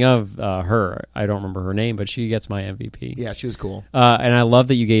 speaking of her, I don't remember her name, but she gets my MVP. Yeah, she was cool. And I love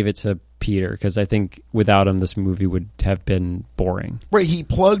that you gave it to Peter, because I think without him, this movie would have been boring. Right, he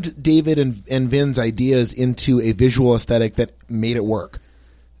plugged David and Vin's ideas into a visual aesthetic that made it work.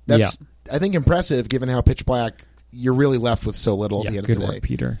 That's, I think, impressive, given how Pitch Black... You're really left with so little at the end of the day. Good work,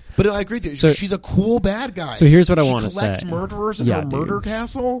 Peter. But I agree with you. So, she's a cool bad guy. So here's what I want to say. She collects murderers in her murder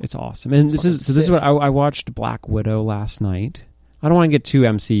castle. It's awesome. And this is what I watched Black Widow last night. I don't want to get too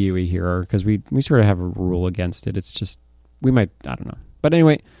MCU-y here because we sort of have a rule against it. It's just we might, I don't know. But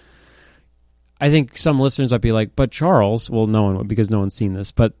anyway, I think some listeners might be like, but Charles, well, no one would because no one's seen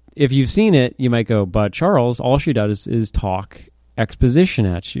this. But if you've seen it, you might go, but Charles, all she does is talk exposition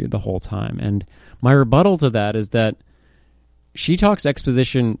at you the whole time. And my rebuttal to that is that she talks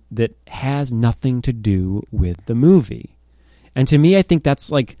exposition that has nothing to do with the movie. And to me, I think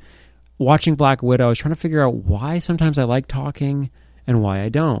that's like watching Black Widow. I was trying to figure out why sometimes I like talking and why I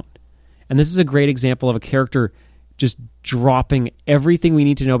don't. And this is a great example of a character just dropping everything we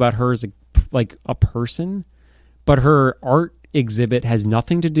need to know about her as a person, but her art exhibit has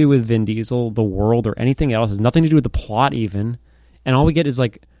nothing to do with Vin Diesel, the world, or anything else. It has nothing to do with the plot even. And all we get is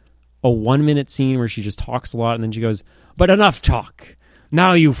like a 1-minute scene where she just talks a lot and then she goes, but enough talk.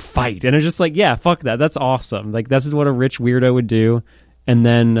 Now you fight. And it's just like, yeah, fuck that. That's awesome. Like, this is what a rich weirdo would do. And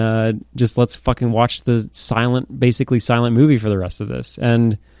then just let's fucking watch the basically silent movie for the rest of this.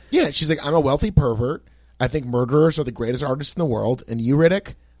 And yeah, she's like, I'm a wealthy pervert. I think murderers are the greatest artists in the world. And you,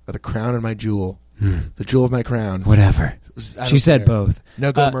 Riddick, are the crown in my jewel. The jewel of my crown. Whatever. She said both.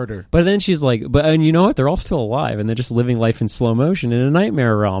 No, go murder. But then she's like, and you know what? They're all still alive, and they're just living life in slow motion in a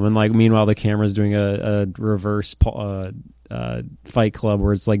nightmare realm. And like, meanwhile, the camera's doing a reverse Fight Club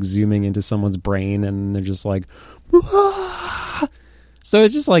where it's like zooming into someone's brain, and they're just like, Wah! So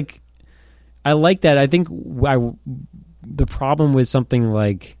it's just like, I like that. I think the problem with something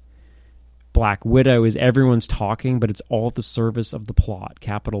like Black Widow is everyone's talking, but it's all at the service of the plot,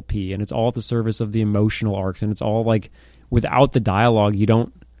 capital P, and it's all at the service of the emotional arcs, and it's all like, without the dialogue, you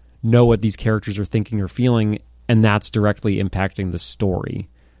don't know what these characters are thinking or feeling, and that's directly impacting the story.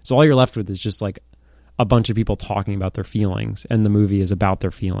 So all you're left with is just like a bunch of people talking about their feelings, and the movie is about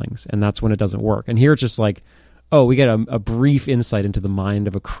their feelings, and that's when it doesn't work. And here it's just like, oh, we get a brief insight into the mind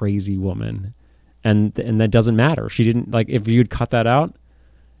of a crazy woman, and that doesn't matter. She didn't, like, if you'd cut that out,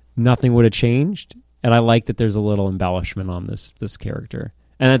 nothing would have changed. And I like that there's a little embellishment on this character.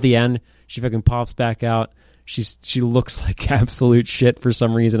 And at the end, she fucking pops back out. She looks like absolute shit for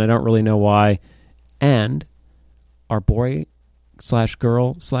some reason. I don't really know why. And our boy /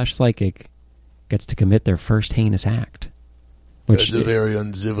 girl / psychic gets to commit their first heinous act. That's a very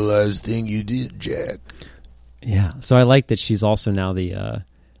uncivilized thing you did, Jack. Yeah. So I like that she's also now the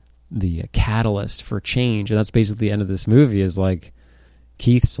catalyst for change. And that's basically the end of this movie is like,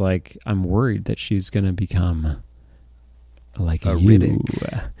 Keith's like, I'm worried that she's going to become like a you.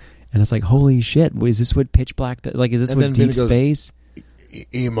 Riddick. And it's like, holy shit, is this what Pitch Black does? Like, is this what Deep Space?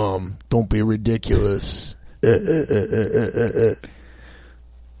 Mom, don't be ridiculous.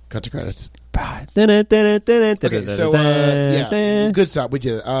 Cut to credits. Okay, so, yeah, good stuff. We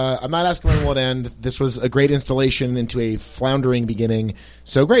did it. I'm not asking when it will end. This was a great installation into a floundering beginning.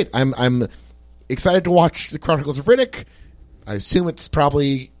 So great. I'm excited to watch the Chronicles of Riddick. I assume it's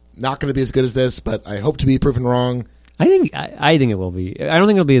probably not going to be as good as this, but I hope to be proven wrong. I think it will be. I don't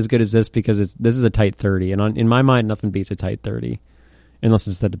think it'll be as good as this because this is a tight 30, and in my mind, nothing beats a tight 30, unless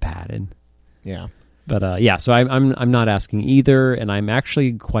it's The Departed. Yeah, but yeah. So I'm not asking either, and I'm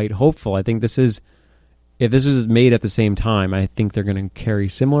actually quite hopeful. I think if this was made at the same time, I think they're going to carry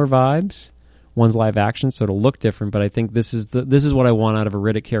similar vibes. One's live action, so it'll look different, but I think this is what I want out of a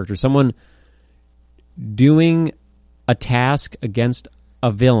Riddick character. Someone doing a task against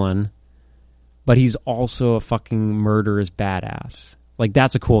a villain, but he's also a fucking murderous badass. Like,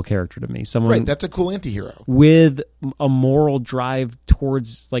 that's a cool character to me. Someone, right, that's a cool anti-hero with a moral drive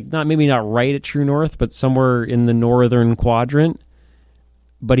towards, like, maybe not right at True North, but somewhere in the northern quadrant.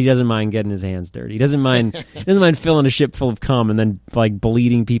 But he doesn't mind getting his hands dirty. He doesn't mind filling a ship full of cum and then like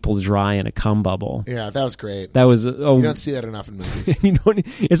bleeding people dry in a cum bubble. Yeah, that was great. That was you don't see that enough in movies.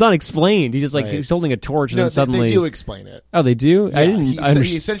 It's not explained. He just like he's holding a torch and then suddenly they do explain it. Oh, they do. Yeah,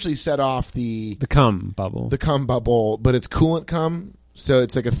 he essentially set off the cum bubble. The cum bubble, but it's coolant cum, so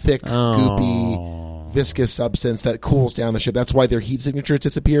it's like a thick, goopy, viscous substance that cools down the ship. That's why their heat signature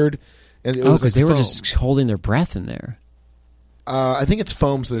disappeared. And it was because they were just holding their breath in there. I think it's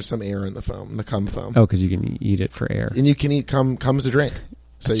foam, so there's some air in the foam, the cum foam. Oh, because you can eat it for air. And you can eat cum as a drink.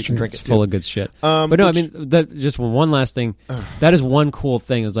 So That's you can drink it's it full too. of good shit. But no, I mean, just one last thing. That is one cool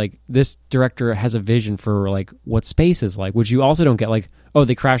thing is like this director has a vision for like what space is like, which you also don't get. Like, oh,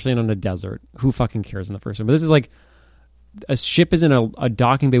 they crash land on a desert. Who fucking cares in the first one? But this is like a ship is in a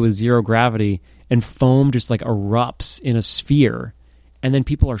docking bay with zero gravity and foam just like erupts in a sphere. And then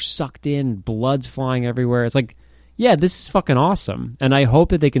people are sucked in, blood's flying everywhere. It's like, yeah, this is fucking awesome. And I hope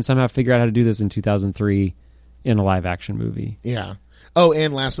that they can somehow figure out how to do this in 2003 in a live action movie. Yeah. Oh,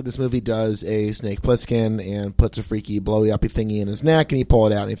 and lastly, this movie does a Snake Plissken and puts a freaky blowy-uppy thingy in his neck, and he pull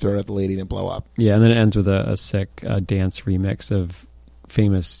it out and he throw it at the lady and it blow up. Yeah, and then it ends with a sick dance remix of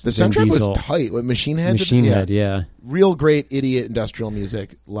famous The Vin soundtrack Diesel. was tight. What, Machine Head? Machine Head, yeah. Real great idiot industrial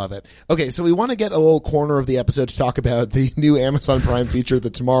music. Love it. Okay, so we want to get a little corner of the episode to talk about the new Amazon Prime feature, The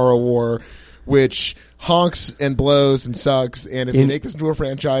Tomorrow War, which honks and blows and sucks. And if they make this into a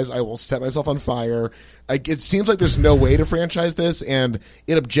franchise, I will set myself on fire. It seems like there's no way to franchise this, and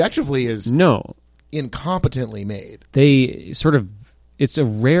it objectively is incompetently made. They sort of, it's a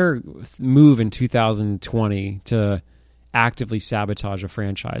rare move in 2020 to actively sabotage a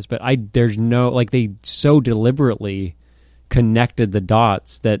franchise, but there's no, like, they so deliberately connected the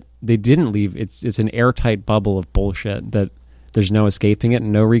dots that they didn't leave. It's an airtight bubble of bullshit that there's no escaping it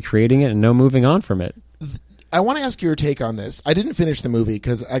and no recreating it and no moving on from it. I want to ask your take on this. I didn't finish the movie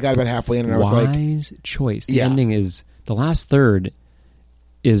because I got about halfway in and I was like... Wise choice. The ending is... The last third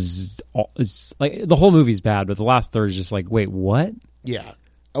is like... The whole movie's bad, but the last third is just like, wait, what? Yeah.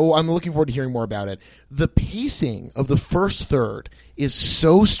 Oh, I'm looking forward to hearing more about it. The pacing of the first third is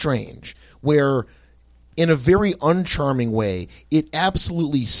so strange, where in a very uncharming way, it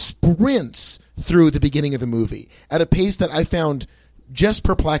absolutely sprints through the beginning of the movie at a pace that I found just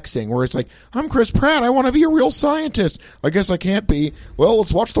perplexing, where it's like, I'm Chris Pratt, I want to be a real scientist. I guess I can't be. Well,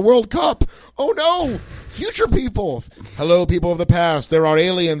 let's watch the World Cup. Oh no, future people. Hello, people of the past. There are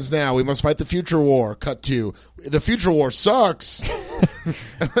aliens now. We must fight the future war. Cut to, the future war sucks.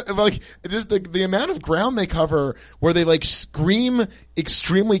 Like, just the amount of ground they cover, where they like scream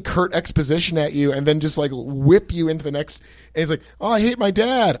extremely curt exposition at you and then just like whip you into the next, and it's like, oh, I hate my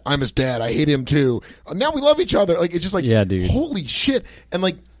dad. I'm his dad. I hate him too. Now we love each other. Like, it's just like, yeah, dude. Holy shit. And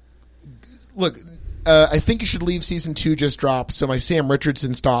like, look, I think You Should Leave season 2 just dropped, so my Sam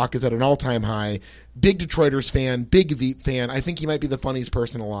Richardson stock is at an all-time high. Big Detroiters fan, big Veep fan. I think he might be the funniest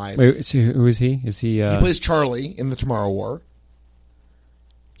person alive. Wait, so who is he? Is he? He plays Charlie in The Tomorrow War.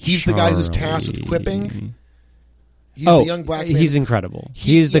 He's the guy who's tasked with quipping. He's the young black man. He's incredible.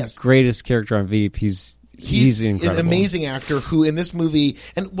 He's the greatest character on Veep. He's incredible. An amazing actor who in this movie,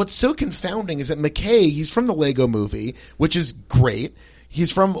 and what's so confounding is that McKay, he's from the Lego movie, which is great.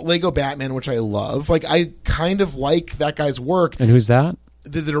 He's from Lego Batman, which I love. Like, I kind of like that guy's work. And who's that?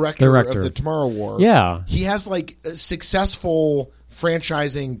 The director of The Tomorrow War. Yeah. He has like successful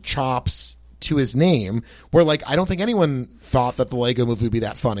franchising chops to his name, where like I don't think anyone thought that the Lego movie would be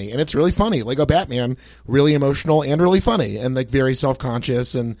that funny, and it's really funny. Lego Batman, really emotional and really funny, and like very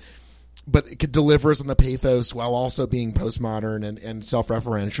self-conscious, but it delivers on the pathos while also being postmodern and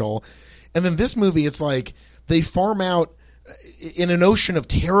self-referential. And then this movie, it's like they farm out in an ocean of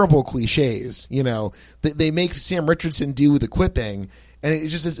terrible cliches. You know, they make Sam Richardson do the quipping, and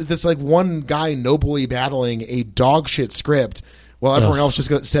it's just this like one guy nobly battling a dog shit script while everyone else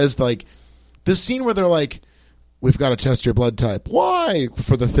just says like, this scene where they're like, we've got to test your blood type. Why?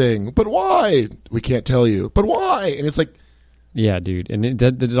 For the thing. But why? We can't tell you. But why? And it's like... Yeah, dude. And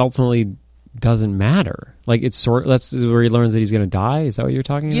it ultimately doesn't matter. Like, it's that's where he learns that he's going to die? Is that what you're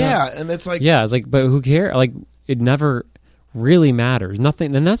talking about? Yeah, and it's like... Yeah, it's like, but who cares? Like, it never really matters.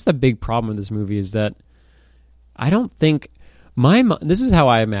 Nothing... And that's the big problem with this movie, is that I don't think... This is how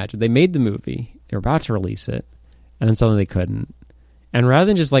I imagine. They made the movie. They were about to release it. And then suddenly they couldn't. And rather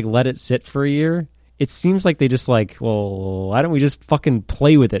than just like let it sit for a year, it seems like they just like, well, why don't we just fucking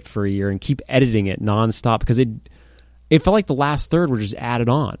play with it for a year and keep editing it nonstop? Because it felt like the last third were just added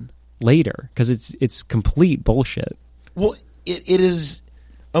on later, because it's complete bullshit. Well, it is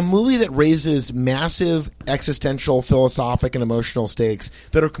a movie that raises massive existential, philosophic, and emotional stakes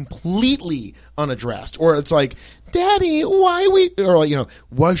that are completely unaddressed. Or it's like, Daddy, why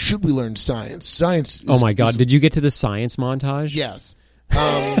should we learn science? Science. Oh my God! Did you get to the science montage? Yes.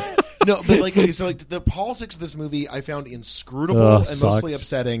 No, but like, okay, so like the politics of this movie I found inscrutable and mostly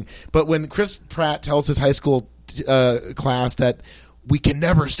upsetting. But when Chris Pratt tells his high school class that we can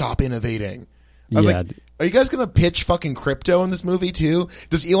never stop innovating, I was like, are you guys going to pitch fucking crypto in this movie too?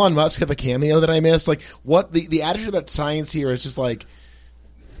 Does Elon Musk have a cameo that I missed? Like, what the attitude about science here is just like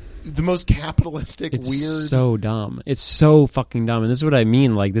the most capitalistic, it's weird. So dumb. It's so fucking dumb. And this is what I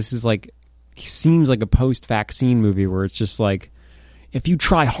mean. Like, this is like, he seems like a post-vaccine movie where it's just like, if you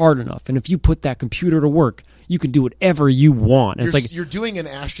try hard enough and if you put that computer to work, you can do whatever you want. And it's like, you're doing an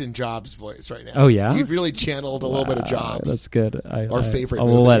Ashton Jobs voice right now. Oh yeah, you really channeled a little bit of Jobs. That's good. Our favorite. I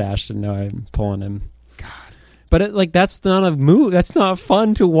will let Ashton know I'm pulling him. God, but that's not a movie. That's not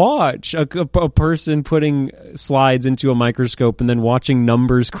fun to watch. A person putting slides into a microscope and then watching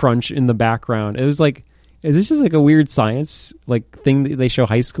numbers crunch in the background. It was like, is this just like a weird science like thing that they show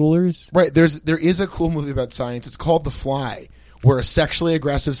high schoolers? Right. There is a cool movie about science. It's called The Fly, where a sexually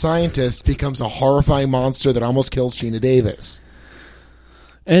aggressive scientist becomes a horrifying monster that almost kills Gina Davis.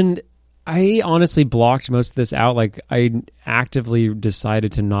 And I honestly blocked most of this out. Like, I actively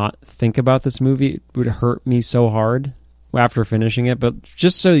decided to not think about this movie. It would hurt me so hard after finishing it. But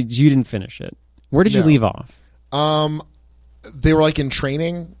just so you didn't finish it, where did you leave off? They were like in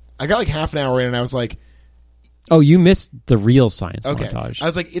training. I got like half an hour in, and I was like, "Oh, you missed the real science okay." montage. I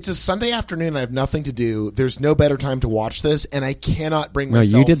was like, "It's a Sunday afternoon. And I have nothing to do. There's no better time to watch this, and I cannot bring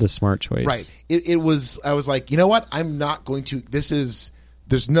myself." No, you did the smart choice, right? It was. I was like, you know what? I'm not going to. This is.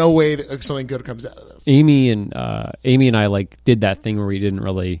 There's no way that something good comes out of this. Amy and I like did that thing where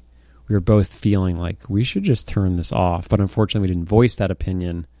we were both feeling like we should just turn this off, but unfortunately we didn't voice that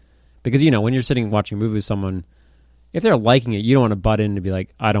opinion because when you're sitting watching a movie with someone, if they're liking it, you don't want to butt in to be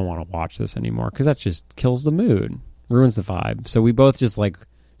like, I don't want to watch this anymore, because that just kills the mood, ruins the vibe. So we both just like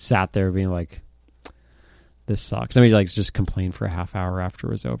sat there being like, this sucks. Somebody like just complained for a half hour after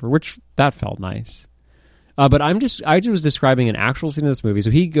it was over, which that felt nice. But I was describing an actual scene of this movie. So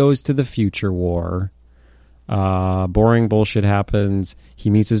he goes to the future war. Boring bullshit happens.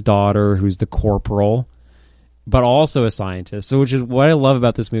 He meets his daughter, who's the corporal, but also a scientist. So, which is what I love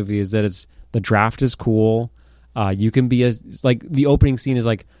about this movie is that the draft is cool. You can be the opening scene is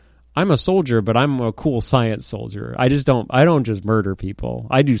like, I'm a soldier, but I'm a cool science soldier. I don't just murder people.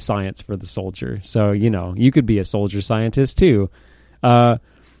 I do science for the soldier. So, you could be a soldier scientist too.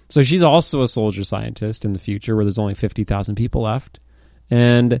 So she's also a soldier scientist in the future where there's only 50,000 people left.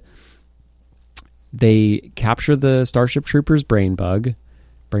 And they capture the Starship Troopers brain bug,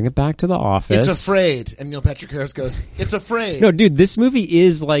 bring it back to the office. It's afraid. And Neil Patrick Harris goes, it's afraid. No, dude, this movie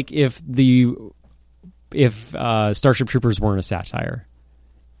is like if Starship Troopers weren't a satire.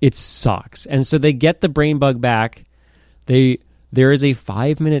 It sucks. And so they get the brain bug back. There is a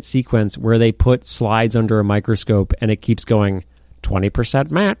 5-minute sequence where they put slides under a microscope and it keeps going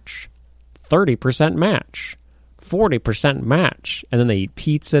 20% match, 30% match, 40% match, and then they eat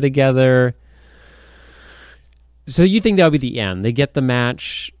pizza together. So you think that would be the end? They get the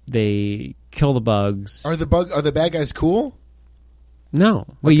match, they kill the bugs. Are the bad guys cool? No.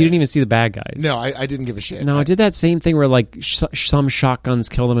 Well, you didn't even see the bad guys. No, I didn't give a shit. No, I did that same thing where like some shotguns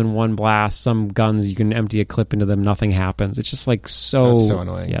kill them in one blast, some guns you can empty a clip into them, nothing happens. It's just like That's so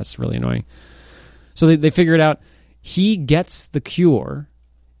annoying. Yeah, it's really annoying. So they figure it out. He gets the cure,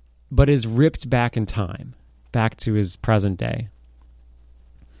 but is ripped back in time, back to his present day.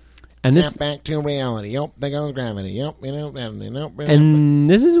 And Snap back to reality. Yep, there goes gravity. Yep, and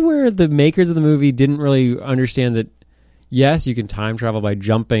this is where the makers of the movie didn't really understand that, yes, you can time travel by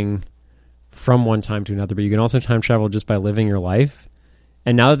jumping from one time to another, but you can also time travel just by living your life.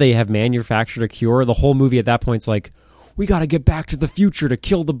 And now that they have manufactured a cure, the whole movie at that point is like, we got to get back to the future to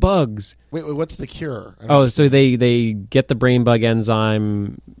kill the bugs. Wait, what's the cure? So they get the brain bug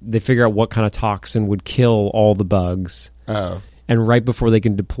enzyme. They figure out what kind of toxin would kill all the bugs. Oh. And right before they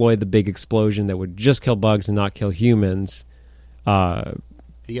can deploy the big explosion that would just kill bugs and not kill humans,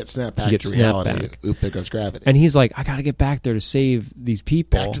 he gets snapped back to reality. Oop, there goes gravity. And he's like, I got to get back there to save these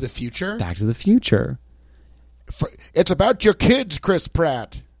people. Back to the future? Back to the future. It's about your kids, Chris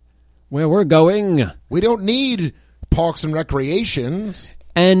Pratt. Where we're going. We don't need parks and recreations.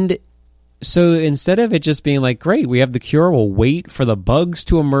 And so instead of it just being like, great, we have the cure, we'll wait for the bugs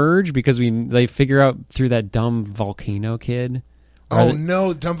to emerge because they figure out through that dumb volcano kid.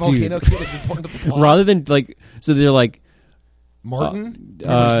 No, the dumb volcano kid is important to the plot. Rather than like, so they're like, Martin?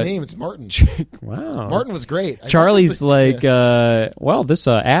 Remember his name? It's Martin. Wow. Martin was great. Charlie's this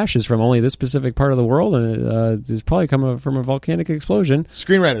ash is from only this specific part of the world, and it's probably come from a volcanic explosion.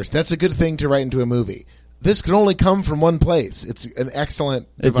 Screenwriters, that's a good thing to write into a movie. This can only come from one place. It's an excellent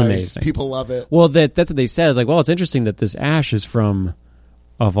device. It's amazing. People love it. Well, that's what they said. It's like, well, it's interesting that this ash is from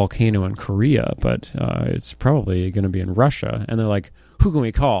a volcano in Korea, but it's probably going to be in Russia. And they're like, who can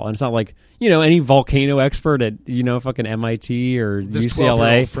we call? And it's not like, any volcano expert at, fucking MIT or this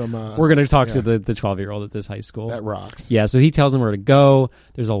UCLA. From, we're going to talk to the 12-year-old at this high school. That rocks. Yeah, so he tells them where to go.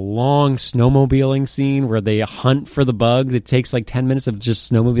 There's a long snowmobiling scene where they hunt for the bugs. It takes like 10 minutes of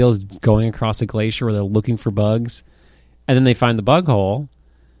just snowmobiles going across a glacier where they're looking for bugs. And then they find the bug hole.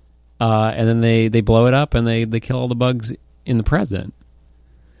 And then they blow it up and they kill all the bugs in the present.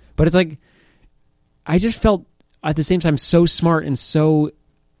 But it's like, I just felt at the same time so smart and so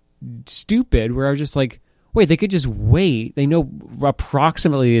stupid where I was just like, wait, they could just wait. They know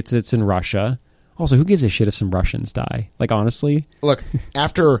approximately it's in Russia. Also, who gives a shit if some Russians die? Like, honestly? Look,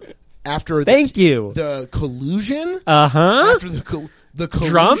 after after Thank you. The collusion. Uh-huh. After the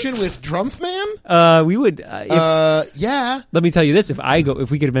collusion with Drumpfman. We would. Yeah. Let me tell you this: if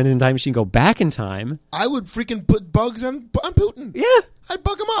we could invent a time machine, go back in time, I would freaking put bugs on Putin. yeah, I'd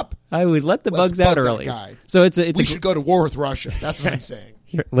bug him up. I would let the bugs Let's out bug that early. guy. So it's We should go to war with Russia. That's what I'm saying.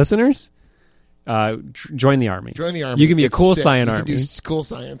 Here, listeners, join the army. Join the army. You can be a It's cool sick. science You army. can do cool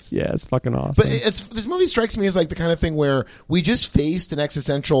science. Yeah, it's fucking awesome. But this movie strikes me as like the kind of thing where we just faced an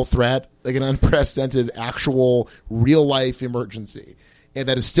existential threat, like an unprecedented, actual, real life emergency, and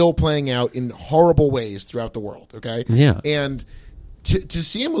that is still playing out in horrible ways throughout the world. Okay, Yeah. and to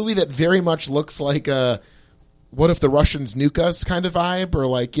see a movie that very much looks like a what if the Russians nuke us kind of vibe, or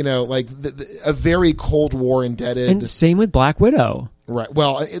like like a very Cold War indebted. And same with Black Widow. Right.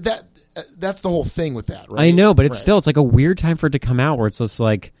 Well, that's the whole thing with that, right? I know, but it's Right. still it's like a weird time for it to come out where it's just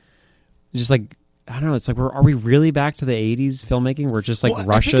like I don't know. It's like are we really back to the 80s filmmaking where just like Well, I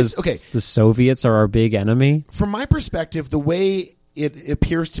think Russia's okay. the Soviets are our big enemy? From my perspective, the way it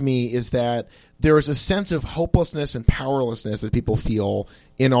appears to me is that there is a sense of hopelessness and powerlessness that people feel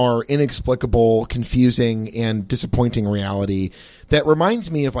in our inexplicable, confusing, and disappointing reality that reminds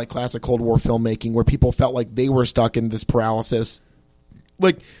me of like classic Cold War filmmaking where people felt like they were stuck in this paralysis.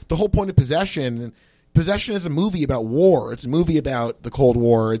 Like the whole point of Possession is a movie about war. It's a movie about the Cold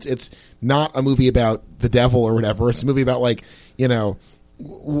War. It's not a movie about the devil or whatever. It's a movie about like,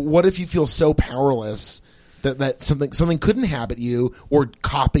 what if you feel so powerless that something could inhabit you or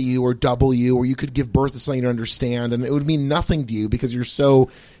copy you or double you, or you could give birth to something you don't understand, and it would mean nothing to you because you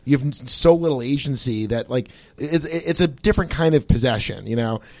have so little agency that like it's a different kind of possession,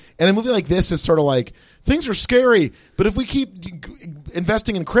 And a movie like this is sort of like things are scary, but if we keep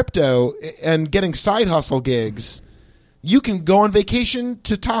investing in crypto and getting side hustle gigs, you can go on vacation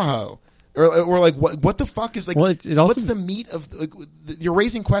to Tahoe. Or like what the fuck is like? Well, it also, what's the meat of? Like, you're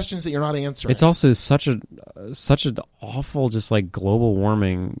raising questions that you're not answering. It's also such an awful just like global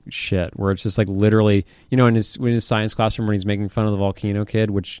warming shit where it's just like literally in his science classroom when he's making fun of the volcano kid,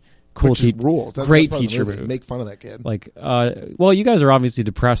 which rules. Great that's teacher move. Make fun of that kid. Like, well, you guys are obviously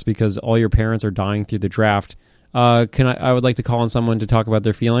depressed because all your parents are dying through the draft. I would like to call on someone to talk about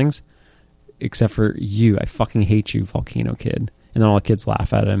their feelings, except for you. I fucking hate you, volcano kid. And then all the kids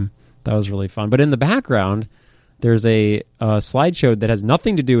laugh at him. That was really fun. But in the background, there's a slideshow that has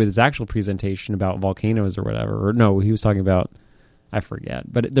nothing to do with his actual presentation about volcanoes or whatever. Or no, he was talking about, I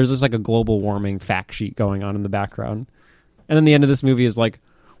forget. But there's just like a global warming fact sheet going on in the background. And then the end of this movie is like,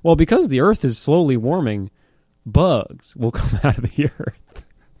 well, because the Earth is slowly warming, bugs will come out of the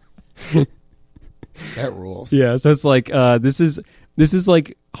Earth. That rules. Yeah, so it's like this is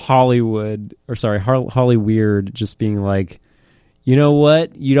like Hollywood, or sorry, Holly Weird just being like, you know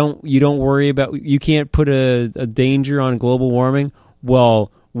what? You don't worry about, you can't put a danger on global warming.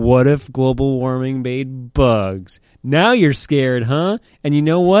 Well, what if global warming made bugs? Now you're scared, huh? And you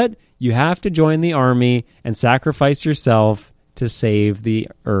know what? You have to join the army and sacrifice yourself to save the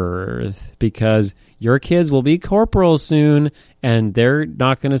Earth because your kids will be corporals soon and they're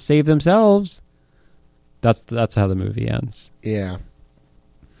not going to save themselves. That's how the movie ends. Yeah.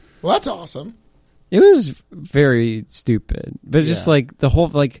 Well, that's awesome. It was very stupid, but just like the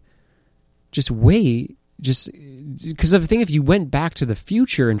whole just wait, because of the thing, if you went back to the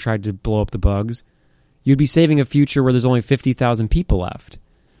future and tried to blow up the bugs, you'd be saving a future where there's only 50,000 people left.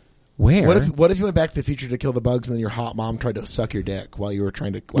 Where? What if you went back to the future to kill the bugs and then your hot mom tried to suck your dick while you were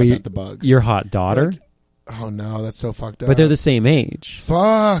trying to wipe out the bugs? Your hot daughter? Oh no, that's so fucked up. But they're the same age.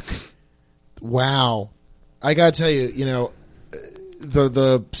 Fuck. Wow. I gotta tell you,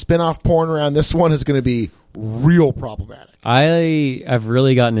 the spin-off porn around this one is going to be real problematic. I've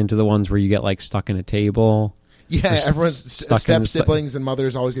really gotten into the ones where you get like stuck in a table. Yeah, everyone's step siblings and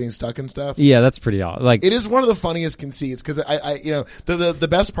mothers always getting stuck in stuff. Yeah, that's pretty odd. Like, it is one of the funniest conceits because I the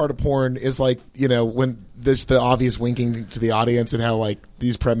best part of porn is like when there's the obvious winking to the audience and how like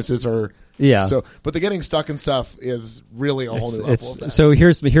these premises are. Yeah. So, but the getting stuck in stuff is really a whole new level of that. So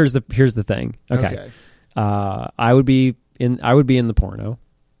here's the thing. Okay. I would be in the porno,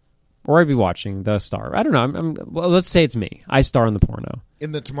 or I'd be watching the star. I don't know. Well, let's say it's me. I star in the porno.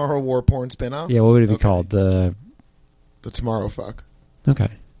 In the Tomorrow War porn spinoff? Yeah, what would it be called? The Tomorrow Fuck. Okay.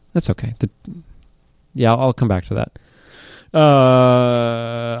 That's okay. I'll come back to that.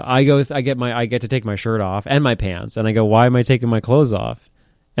 I get to take my shirt off and my pants, and I go, why am I taking my clothes off?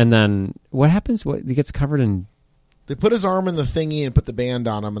 And then what happens? He gets covered in. They put his arm in the thingy and put the band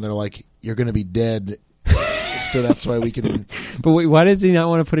on him, and they're like, "You're going to be dead." So that's why we can. But wait, why does he not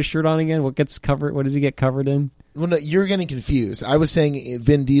want to put his shirt on again? What gets covered? What does he get covered in? Well, no, you're getting confused. I was saying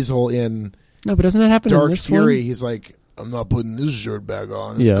Vin Diesel in. No, but doesn't that happen Dark in this Fury? one? He's like, I'm not putting this shirt back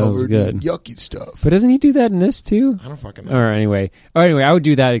on. It's Yeah, that was covered in good. yucky stuff. But doesn't he do that in this too? I don't fucking know. Or anyway, I would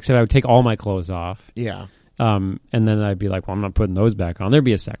do that, except I would take all my clothes off. Yeah. And then I'd be like, well, I'm not putting those back on. There'd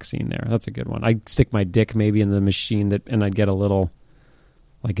be a sex scene there. That's a good one. I'd stick my dick maybe in the machine and I'd get a little,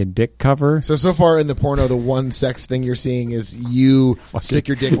 like a dick cover. So far in the porno, the one sex thing you're seeing is you stick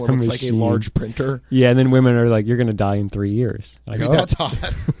your dick in what looks like a machine. large printer. Yeah, and then women are like, you're going to die in 3 years. I go, That's hot.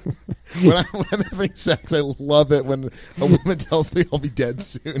 when I'm having sex, I love it when a woman tells me I'll be dead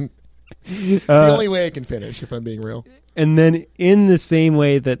soon. It's the only way I can finish, if I'm being real. And then in the same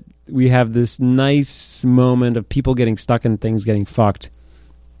way that we have this nice moment of people getting stuck in things getting fucked,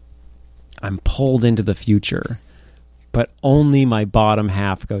 I'm pulled into the future, but only my bottom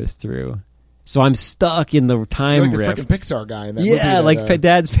half goes through. So I'm stuck in the time You're like the rift. freaking Pixar guy in that movie. Yeah, that, like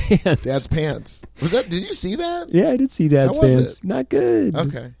Dad's Pants. Dad's Pants. Was that? Did you see that? Yeah, I did see Dad's How was Pants. it? Not good.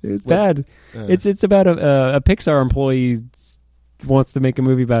 Okay. It was What- bad. It's about a Pixar employee wants to make a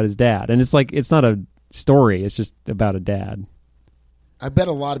movie about his dad, and it's not a story. It's just about a dad. I bet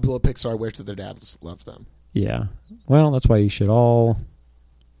a lot of people at Pixar wish that their dads loved them. Yeah. Well, that's why you should all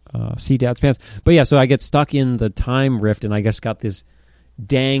see Dad's Pants. But yeah, so I get stuck in the time rift, and I guess got this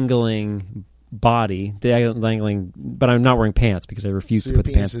dangling body, dangling, but I'm not wearing pants because I refuse So to your put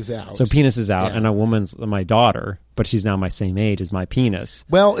the penis pants. is out. So penis is out, Yeah. and a woman's my daughter, but she's now my same age as my penis.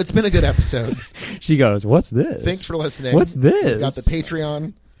 Well, it's been a good episode. She goes, "What's this? Thanks for listening. What's this? We've got the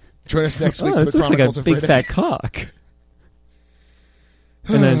Patreon. Join us next week Oh, for this the looks like Chronicles a of big Riddick. fat cock."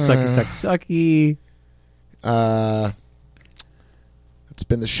 And then sucky. It's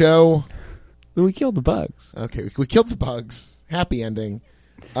been the show. We killed the bugs. Okay, we killed the bugs. Happy ending.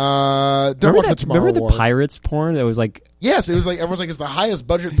 Don't watch the Tomorrow remember the War. pirates porn that was like, Yes, it was like everyone's like it's the highest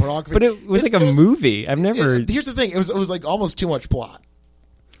budget pornography. but it was like a movie. I've never. Here's the thing: it was like almost too much plot.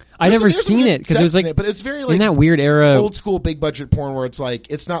 I never There's some seen good it because it was sex in like, but it's very like in that weird era. old school big budget porn where it's like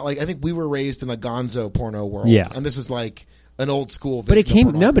it's not like I think we were raised in a Gonzo porno world. Yeah. and this is like an old school. But it vision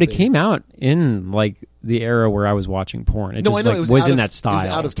of came but it pornography. came out in like the era where I was watching porn. It No, just I know like, it was out in of, that style. It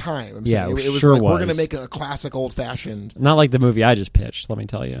was out of time. I'm Yeah, saying. it It was sure like we're was. going to make a classic old fashioned. Not like the movie I just pitched. Let me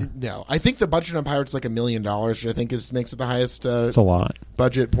tell you, No, I think the budget on Pirates is like $1 million, which I think makes it the highest it's a lot.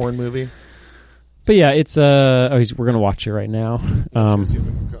 budget porn movie. But yeah, it's we're gonna watch it right now. Let's see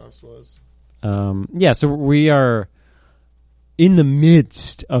what the cost was. Yeah, so we are in the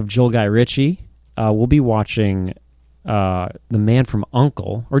midst of Joel Guy Ritchie. We'll be watching The Man from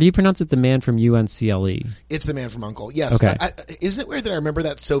U.N.C.L.E., or do you pronounce it The Man from UNCLE? It's The Man from U.N.C.L.E. Yes. Okay. Isn't it weird that I remember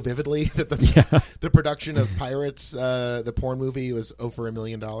that so vividly? That the production of Pirates, the porn movie, was over $1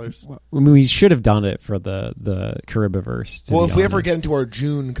 million. I mean, we should have done it for the Caribiverse. Well, if we ever get into our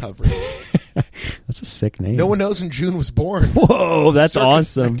June coverage, that's a sick name. no one knows when June was born. Whoa, that's Circa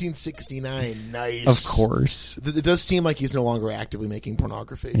awesome. 1969. Nice. Of course. It does seem like he's no longer actively making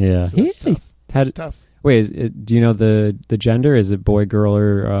pornography. Yeah, So that's He tough. had- It's tough. Wait, do you know the gender? Is it boy, girl,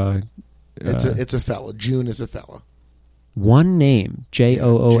 or It's a fella. June is a fella. one name?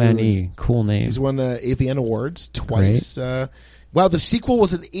 Joone. Cool name. He's won AVN Awards twice. Wow, the sequel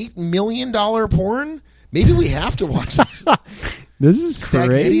was an $8 million porn? Maybe we have to watch this. This is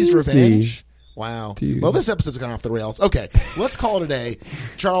Stagnetti's crazy. Revenge? Wow. Dude. Well, this episode's gone off the rails. Okay, let's call it a day.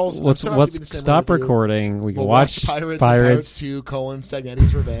 Charles, I'm Let's so happy to be in the same stop room with you. recording. We can We'll watch Pirates Pirates. 2,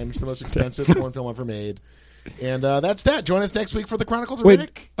 Stagnetti's Revenge, the most expensive porn film ever made. And that's that. Join us next week for the Chronicles of Wait,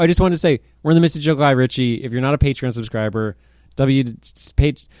 Riddick. I just wanted to say we're in the midst of Joe Guy Ritchie. If you're not a Patreon subscriber,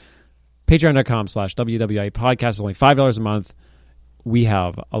 patreon.com/WWI podcast is only $5 a month. We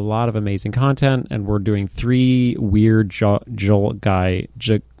have a lot of amazing content, and we're doing 3 weird Joel Guy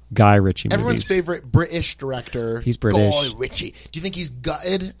Ritchie movies. Everyone's favorite British director. He's British. Guy Ritchie. Do you think he's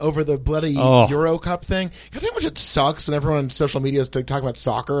gutted over the bloody Oh. Euro Cup thing? Because how much it sucks when everyone on social media is talking about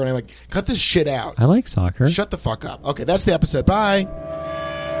soccer, and I'm like, cut this shit out. I like soccer. Shut the fuck up. Okay, that's the episode. Bye.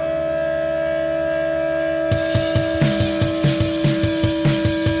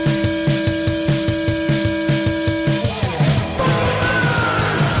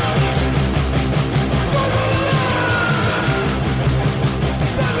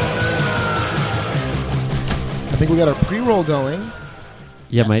 I think we got our pre-roll going.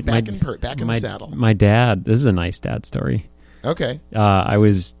 Yeah, Back in the saddle. My dad. This is a nice dad story. Okay. I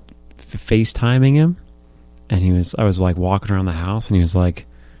was FaceTiming him, and I was like walking around the house, and he was like,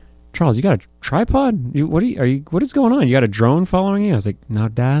 "Charles, you got a tripod? What is going on? You got a drone following you?" I was like, "No,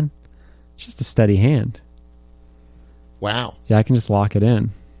 Dad, it's just a steady hand. Wow. Yeah, I can just lock it in."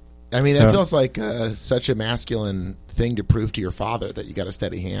 I mean, So- that feels like such a masculine thing to prove to your father that you got a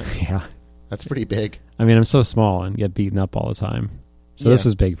steady hand. Yeah, That's pretty big. I mean, I'm so small and get beaten up all the time, so this Yeah.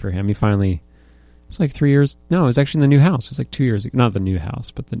 was big for him. He finally was like 3 years. No, it was actually in the new house. It was like 2 years ago. Not the new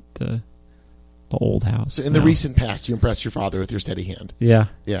house, but the old house. So in the recent past, you impressed your father with your steady hand. Yeah.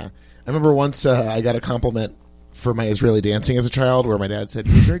 Yeah. I remember once I got a compliment for my Israeli dancing as a child where my dad said,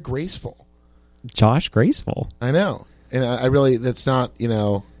 "You're very graceful." Josh, graceful. I know. And I really, that's not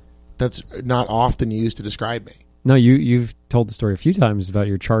often used to describe me. No, you've told the story a few times about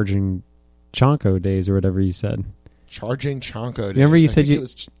your charging Chonko days or whatever you said. Charging Chonko days. Remember you said it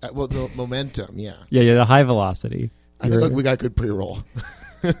was, the momentum, yeah. Yeah, the high velocity. I think we got good pre-roll.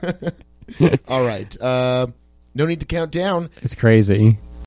 All right. No need to count down. It's crazy.